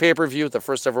III pay-per-view, the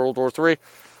first ever World War III.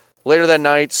 Later that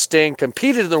night, Sting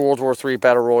competed in the World War III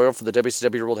Battle Royal for the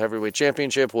WCW World Heavyweight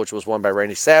Championship, which was won by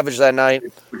Randy Savage that night.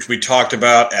 Which we talked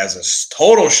about as a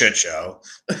total shit show.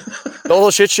 Total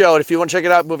shit show. And if you want to check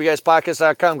it out,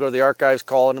 movieguyspodcast.com, go to the archives,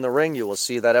 Call It in the Ring. You will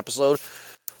see that episode.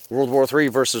 World War III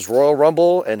versus Royal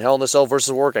Rumble and Hell in a Cell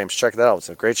versus War Games. Check that out. It's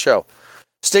a great show.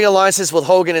 Sting alliances with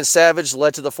Hogan and Savage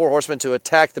led to the Four Horsemen to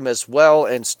attack them as well,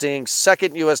 and Sting's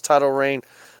second U.S. title reign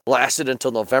lasted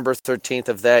until November 13th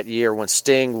of that year, when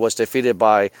Sting was defeated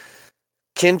by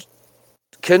Kensuke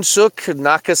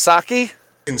Nakasaki.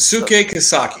 Kensuke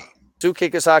Kasaki.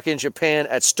 Kensuke Kasaki in Japan.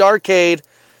 At Starrcade,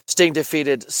 Sting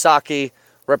defeated Saki,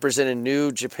 representing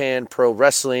New Japan Pro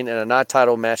Wrestling, in a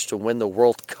non-title match to win the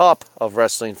World Cup of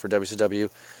Wrestling for WCW.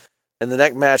 In the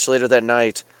next match later that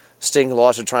night, Sting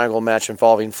lost a triangle match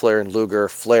involving Flair and Luger.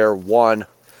 Flair won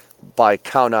by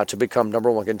countout to become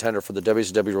number one contender for the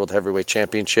WCW World Heavyweight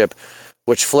Championship,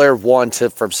 which Flair won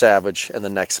from Savage in the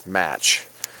next match.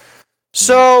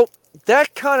 So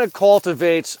that kind of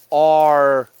cultivates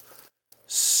our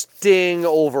Sting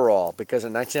overall, because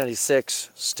in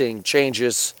 1996, Sting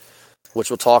changes. which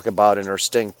we'll talk about in our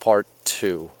Sting Part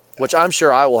 2, which I'm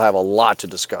sure I will have a lot to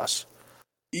discuss.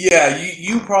 Yeah,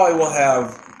 you probably will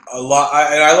have a lot,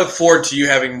 and I look forward to you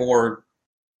having more,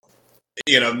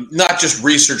 not just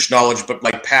research knowledge, but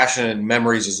like passion and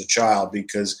memories as a child.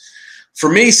 Because for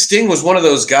me, Sting was one of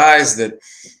those guys that,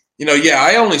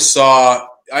 I only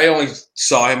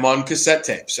saw him on cassette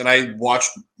tapes, and I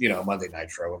watched, Monday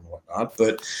Nitro and whatnot.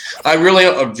 But I really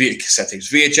via cassette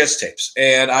tapes, VHS tapes,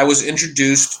 and I was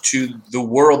introduced to the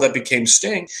world that became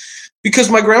Sting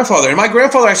because my grandfather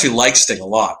actually liked Sting a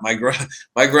lot. My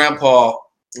grandpa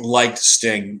liked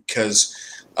Sting because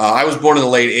I was born in the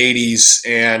late 80s,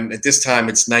 and at this time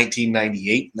it's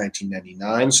 1998,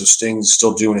 1999, so Sting's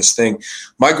still doing his thing.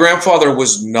 My grandfather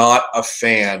was not a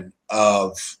fan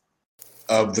of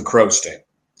the Crow Sting.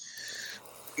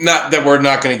 Not that we're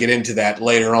not going to get into that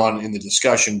later on in the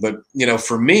discussion, but,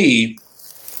 for me,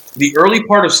 the early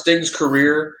part of Sting's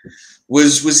career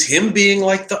was him being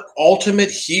like the ultimate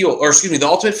heel, the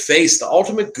ultimate face, the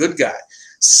ultimate good guy,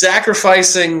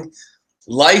 sacrificing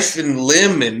life and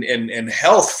limb and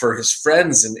health for his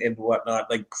friends and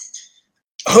whatnot. Like,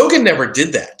 Hogan never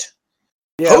did that.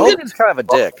 Yeah, Hogan's kind of a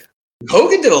dick.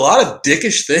 Hogan did a lot of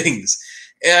dickish things,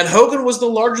 and Hogan was the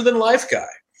larger-than-life guy.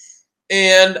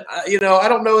 And, I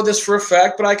don't know this for a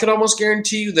fact, but I can almost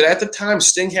guarantee you that at the time,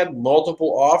 Sting had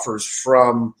multiple offers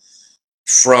from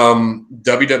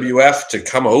WWF to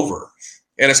come over.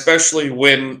 And especially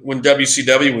when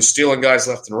WCW was stealing guys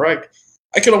left and right,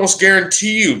 I can almost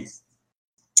guarantee you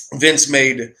Vince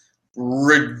made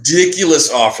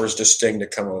ridiculous offers to Sting to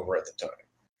come over at the time.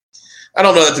 I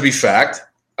don't know that to be fact.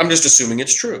 I'm just assuming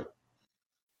it's true.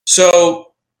 So,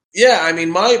 yeah, I mean,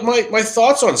 my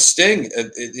thoughts on Sting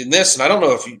in this, and I don't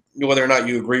know whether or not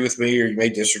you agree with me or you may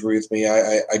disagree with me.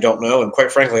 I don't know, and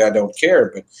quite frankly, I don't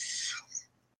care. But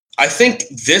I think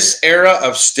this era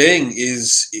of Sting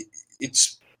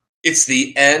it's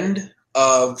the end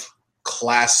of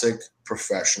classic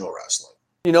professional wrestling.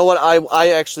 You know what? I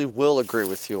actually will agree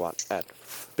with you on that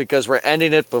because we're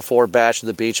ending it before Bash of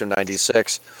the Beach of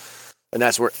 '96. And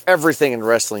that's where everything in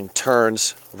wrestling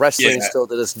turns. Wrestling still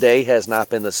to this day has not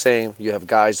been the same. You have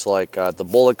guys like the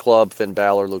Bullet Club, Finn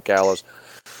Balor, Luke Gallows,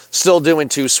 still doing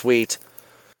Too Sweet.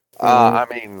 I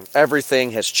mean,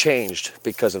 everything has changed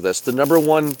because of this. The number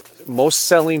one most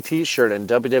selling T-shirt in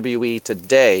WWE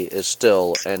today is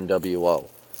still NWO.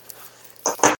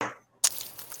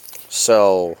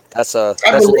 So I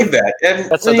believe that. And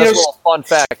that's a little fun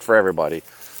fact for everybody.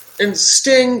 And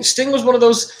Sting was one of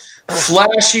those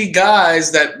flashy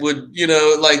guys that would,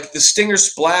 like the Stinger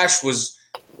Splash was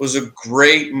a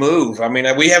great move. I mean,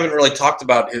 we haven't really talked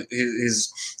about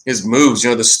his moves.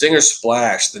 The Stinger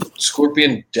Splash, the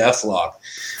Scorpion Deathlock.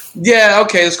 Yeah,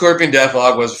 okay, the Scorpion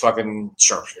Deathlock was a fucking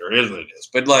sharpshooter. It is what it is.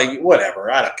 But, like, whatever.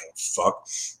 I don't give a fuck.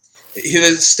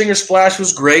 The Stinger Splash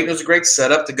was great. It was a great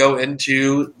setup to go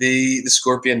into the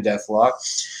Scorpion Deathlock.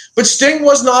 But Sting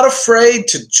was not afraid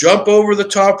to jump over the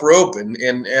top rope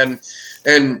and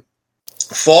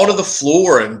fall to the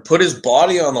floor and put his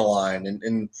body on the line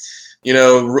and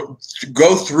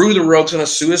go through the ropes on a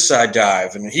suicide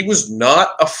dive. And he was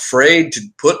not afraid to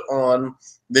put on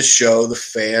the show the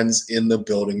fans in the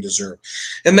building deserve.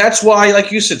 And that's why,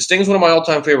 like you said, Sting's one of my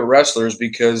all-time favorite wrestlers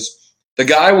because the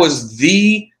guy was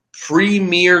the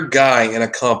premier guy in a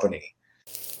company.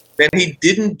 And he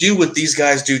didn't do what these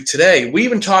guys do today. We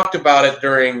even talked about it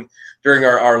during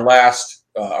our last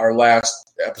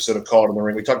episode of Call It in the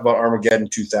Ring. We talked about Armageddon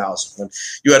 2000. And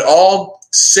you had all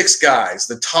six guys,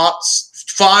 the top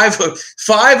five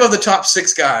of the top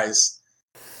six guys,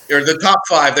 or the top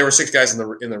five. There were six guys in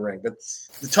the ring, but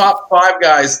the top five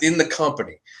guys in the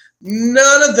company.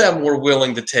 None of them were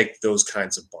willing to take those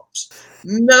kinds of bumps.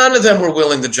 None of them were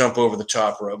willing to jump over the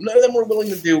top rope. None of them were willing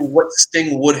to do what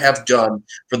Sting would have done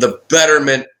for the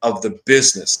betterment of the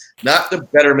business, not the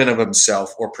betterment of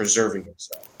himself or preserving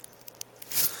himself.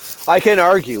 I can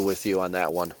argue with you on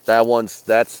that one. That's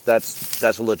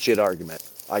a legit argument.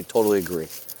 I totally agree.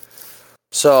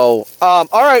 So, all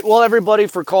right, well, everybody,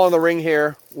 for Calling the Ring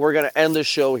here, we're going to end the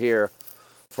show here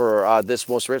for this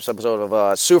most recent episode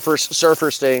of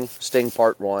Surfer Sting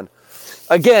Part 1.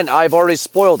 Again, I've already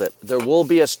spoiled it. There will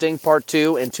be a Sting Part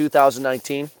 2 in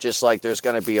 2019, just like there's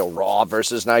going to be a Raw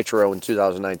versus Nitro in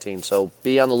 2019. So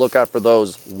be on the lookout for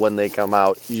those when they come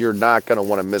out. You're not going to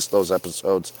want to miss those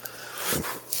episodes.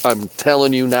 I'm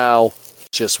telling you now,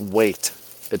 just wait.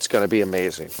 It's going to be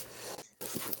amazing.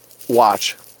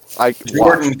 Watch.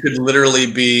 Jordan could literally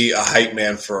be a hype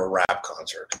man for a rap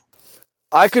concert.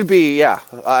 I could be, yeah.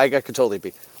 I could totally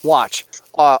be. Watch.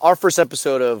 Our first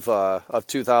episode of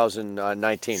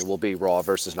 2019 will be Raw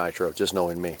versus Nitro, just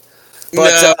knowing me. No,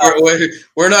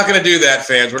 we're not going to do that,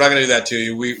 fans. We're not going to do that to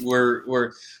you.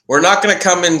 We're not going to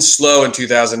come in slow in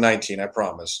 2019. I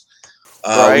promise.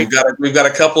 Right. We've got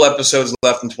a couple episodes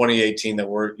left in 2018 that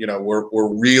we're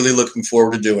really looking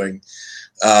forward to doing.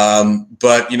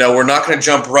 But we're not going to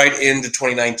jump right into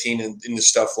 2019 and into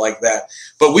stuff like that.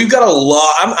 But we've got a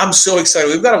lot. I'm so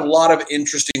excited. We've got a lot of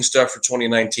interesting stuff for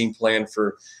 2019 planned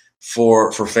for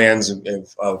fans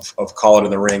of Call It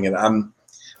in the Ring, and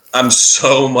I'm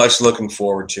so much looking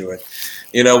forward to it.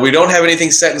 We don't have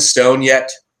anything set in stone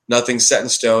yet. Nothing's set in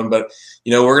stone, but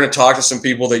we're going to talk to some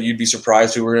people that you'd be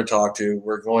surprised who we're going to talk to.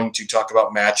 We're going to talk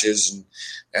about matches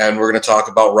and we're going to talk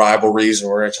about rivalries, and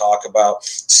we're going to talk about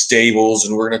stables,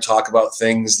 and we're going to talk about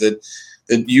things that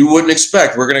you wouldn't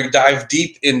expect. We're going to dive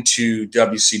deep into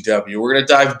WCW. We're going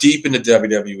to dive deep into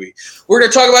WWE. We're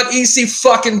going to talk about EC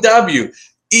fucking W.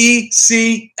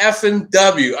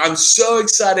 ECFW. I'm so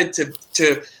excited to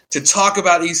talk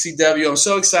about ECW. I'm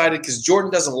so excited because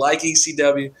Jordan doesn't like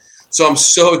ECW. So I'm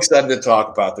so excited to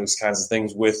talk about those kinds of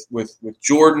things with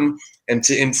Jordan and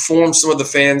to inform some of the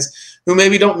fans who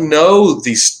maybe don't know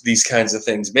these kinds of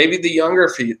things. Maybe the younger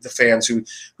the fans who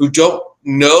don't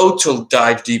know to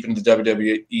dive deep into the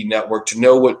WWE Network, to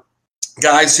know what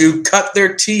guys who cut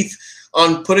their teeth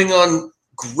on putting on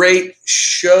great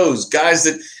shows, guys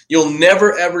that you'll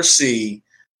never ever see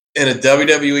in a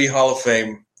WWE Hall of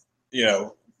Fame,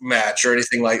 match or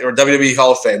anything or WWE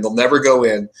Hall of Fame. They'll never go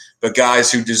in, but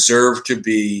guys who deserve to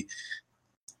be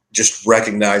just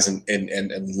recognized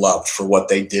and loved for what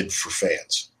they did for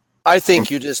fans. I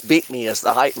think you just beat me as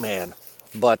the hype man,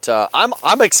 but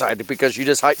I'm excited because you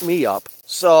just hyped me up.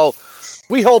 So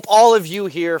we hope all of you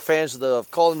here, fans of the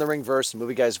Call in the Ring verse,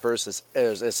 Movie Guys verse, is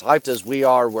as hyped as we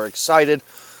are. We're excited.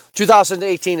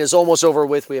 2018 is almost over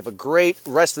with. We have a great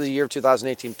rest of the year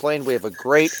 2018 planned. We have a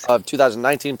great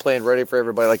 2019 planned ready for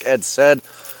everybody, like Ed said.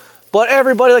 But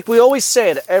everybody, like we always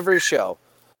say at every show,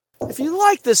 if you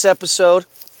like this episode,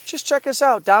 just check us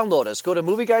out. Download us. Go to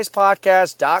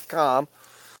movieguyspodcast.com.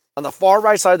 On the far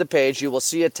right side of the page, you will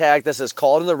see a tag that says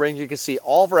Call It in the Ring. You can see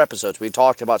all of our episodes. We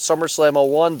talked about SummerSlam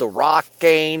 01, The Rock,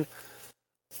 Kane.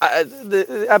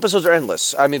 The episodes are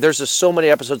endless. I mean, there's just so many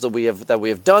episodes that we have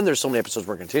done. There's so many episodes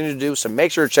we're continuing to do. So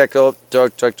make sure to check those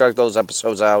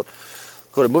episodes out.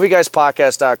 Go to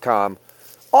movieguyspodcast.com.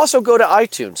 Also go to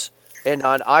iTunes and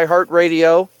on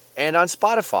iHeartRadio and on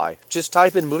Spotify. Just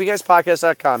type in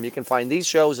movieguyspodcast.com. You can find these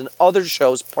shows and other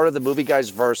shows, part of the Movie Guys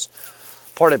verse,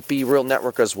 part of Be Real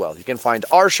Network as well. You can find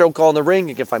our show Call in the Ring.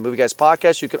 You can find Movie Guys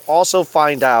Podcast. You can also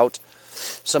find out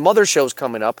some other shows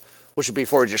coming up, which would be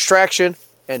For a Distraction,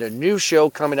 and a new show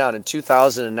coming out in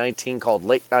 2019 called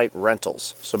Late Night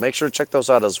Rentals. So make sure to check those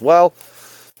out as well.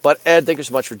 But Ed, thank you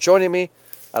so much for joining me.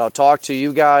 And I'll talk to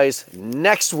you guys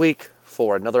next week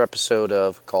for another episode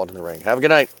of Call It in the Ring. Have a good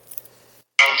night.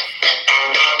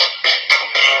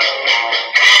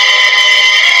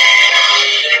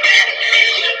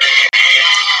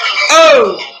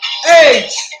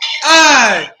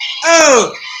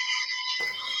 O-H-I-O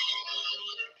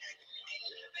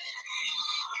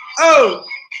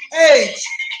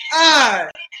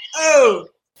O-H-I-O.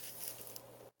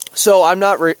 So I'm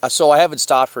not. So I haven't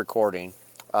stopped recording.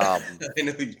 I know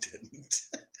you didn't.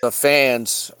 The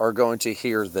fans are going to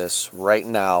hear this right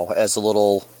now as a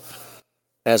little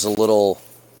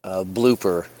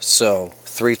blooper. So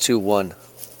 3, 2, 1,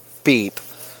 beep.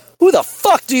 Who the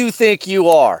fuck do you think you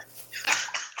are?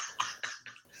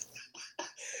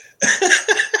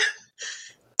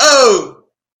 O-H-I-O.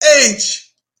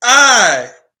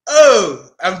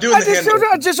 I'm doing the hand.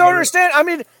 I just don't understand. I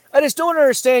mean, I just don't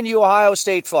understand you Ohio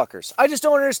State fuckers. I just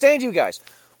don't understand you guys.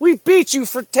 We beat you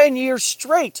for 10 years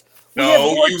straight. We have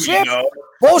more chips.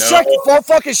 Bullshit,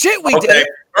 fucking shit we did.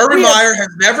 Urban Meyer has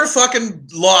never fucking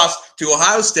lost to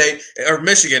Ohio State or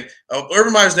Michigan.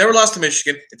 Urban Meyer's never lost to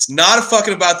Michigan. It's not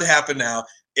fucking about to happen now.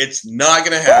 It's not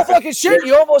going to happen. Well, fucking shit.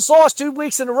 You almost lost 2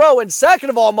 weeks in a row. And second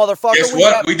of all, motherfucker. Guess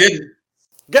what? We didn't.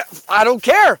 I don't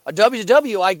care. A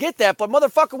WW, I get that. But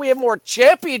motherfucker, we have more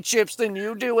championships than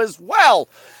you do as well.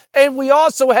 And we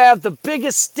also have the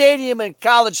biggest stadium in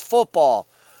college football.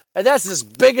 And that's as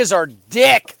big as our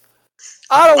dick.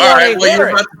 I don't want to hear it.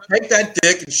 You're about to take that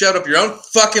dick and shut up your own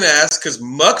fucking ass because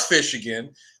Muckfish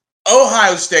again.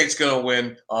 Ohio State's going to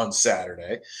win on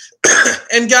Saturday.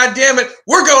 And goddamn it,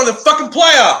 we're going to the fucking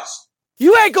playoffs.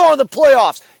 You ain't going to the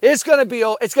playoffs. It's going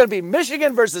to be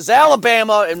Michigan versus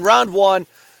Alabama in round 1.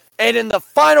 And in the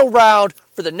final round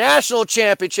for the national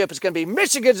championship, it's going to be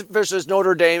Michigan versus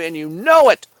Notre Dame, and you know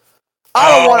it.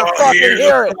 I don't want to fucking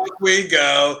hear it. We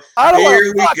go. I don't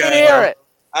want to fucking hear it.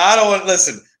 I don't want to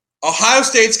listen. Ohio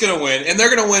State's going to win, and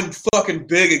they're going to win fucking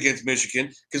big against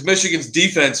Michigan because Michigan's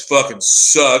defense fucking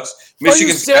sucks. Are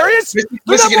you serious? The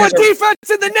number one defense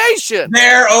in the nation.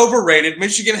 They're overrated.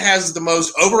 Michigan has the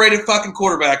most overrated fucking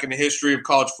quarterback in the history of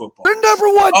college football. They're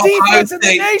number one defense in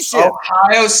the nation.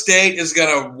 Ohio State is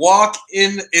going to walk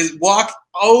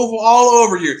all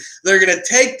over you. They're going to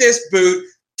take this boot,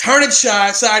 turn it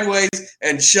sideways,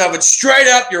 and shove it straight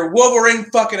up your Wolverine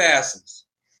fucking asses.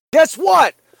 Guess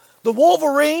what? The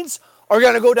Wolverines are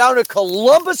going to go down to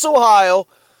Columbus, Ohio.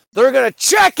 They're going to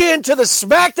check into the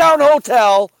SmackDown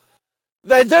Hotel.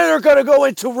 Then they're going to go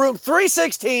into room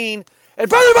 316 and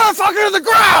burn the motherfucker to the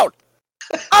ground.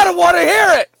 I don't want to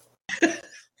hear it.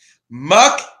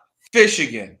 Muck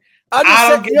Fishigan.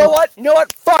 You know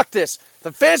what? Fuck this.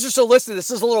 The fans are still listening. This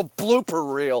is a little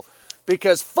blooper reel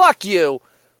because fuck you.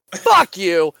 Fuck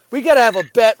you. We got to have a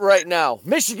bet right now.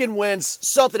 Michigan wins.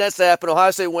 Something has to happen.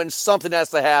 Ohio State wins. Something has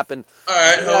to happen. All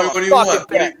right. What do you want?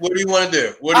 What do you want to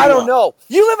do? I don't know.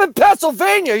 You live in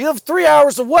Pennsylvania. You live 3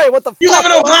 hours away. What the fuck? You live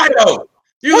in Ohio.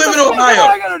 What am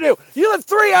I going to do? You live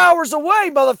 3 hours away,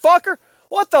 motherfucker.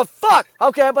 What the fuck?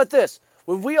 Okay, how about this?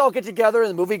 When we all get together in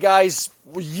the movie guys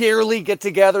yearly get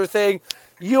together thing,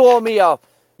 you owe me a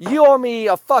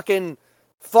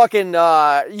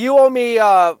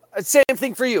same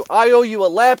thing for you. I owe you a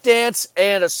lap dance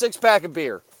and a 6-pack of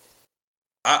beer.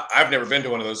 I've never been to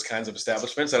one of those kinds of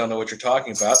establishments. I don't know what you're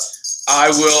talking about. I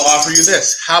will offer you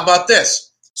this. How about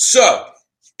this? So,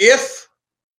 if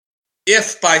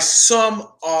by some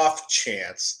off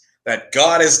chance that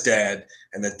God is dead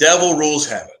and the devil rules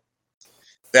heaven,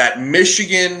 that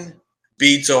Michigan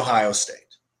beats Ohio State,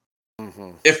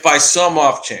 if by some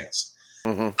off chance,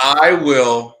 I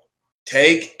will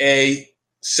take a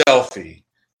selfie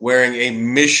wearing a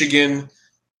Michigan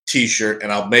t-shirt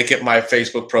and I'll make it my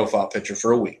Facebook profile picture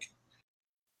for a week.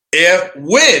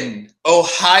 When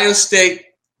Ohio State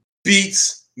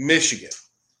beats Michigan,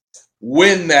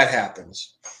 when that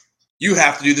happens, you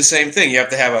have to do the same thing. You have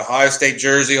to have an Ohio State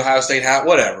jersey, Ohio State hat,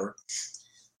 whatever.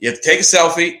 You have to take a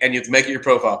selfie and you have to make it your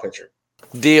profile picture.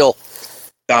 Deal.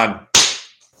 Done.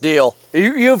 Deal.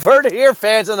 You've heard it here,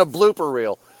 fans, on a blooper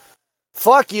reel.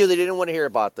 Fuck you, they didn't want to hear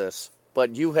about this.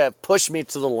 But you have pushed me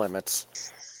to the limits.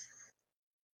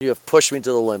 You have pushed me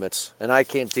to the limits, and I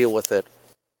can't deal with it.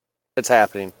 It's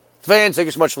happening. Fans, thank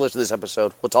you so much for listening to this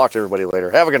episode. We'll talk to everybody later.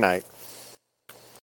 Have a good night.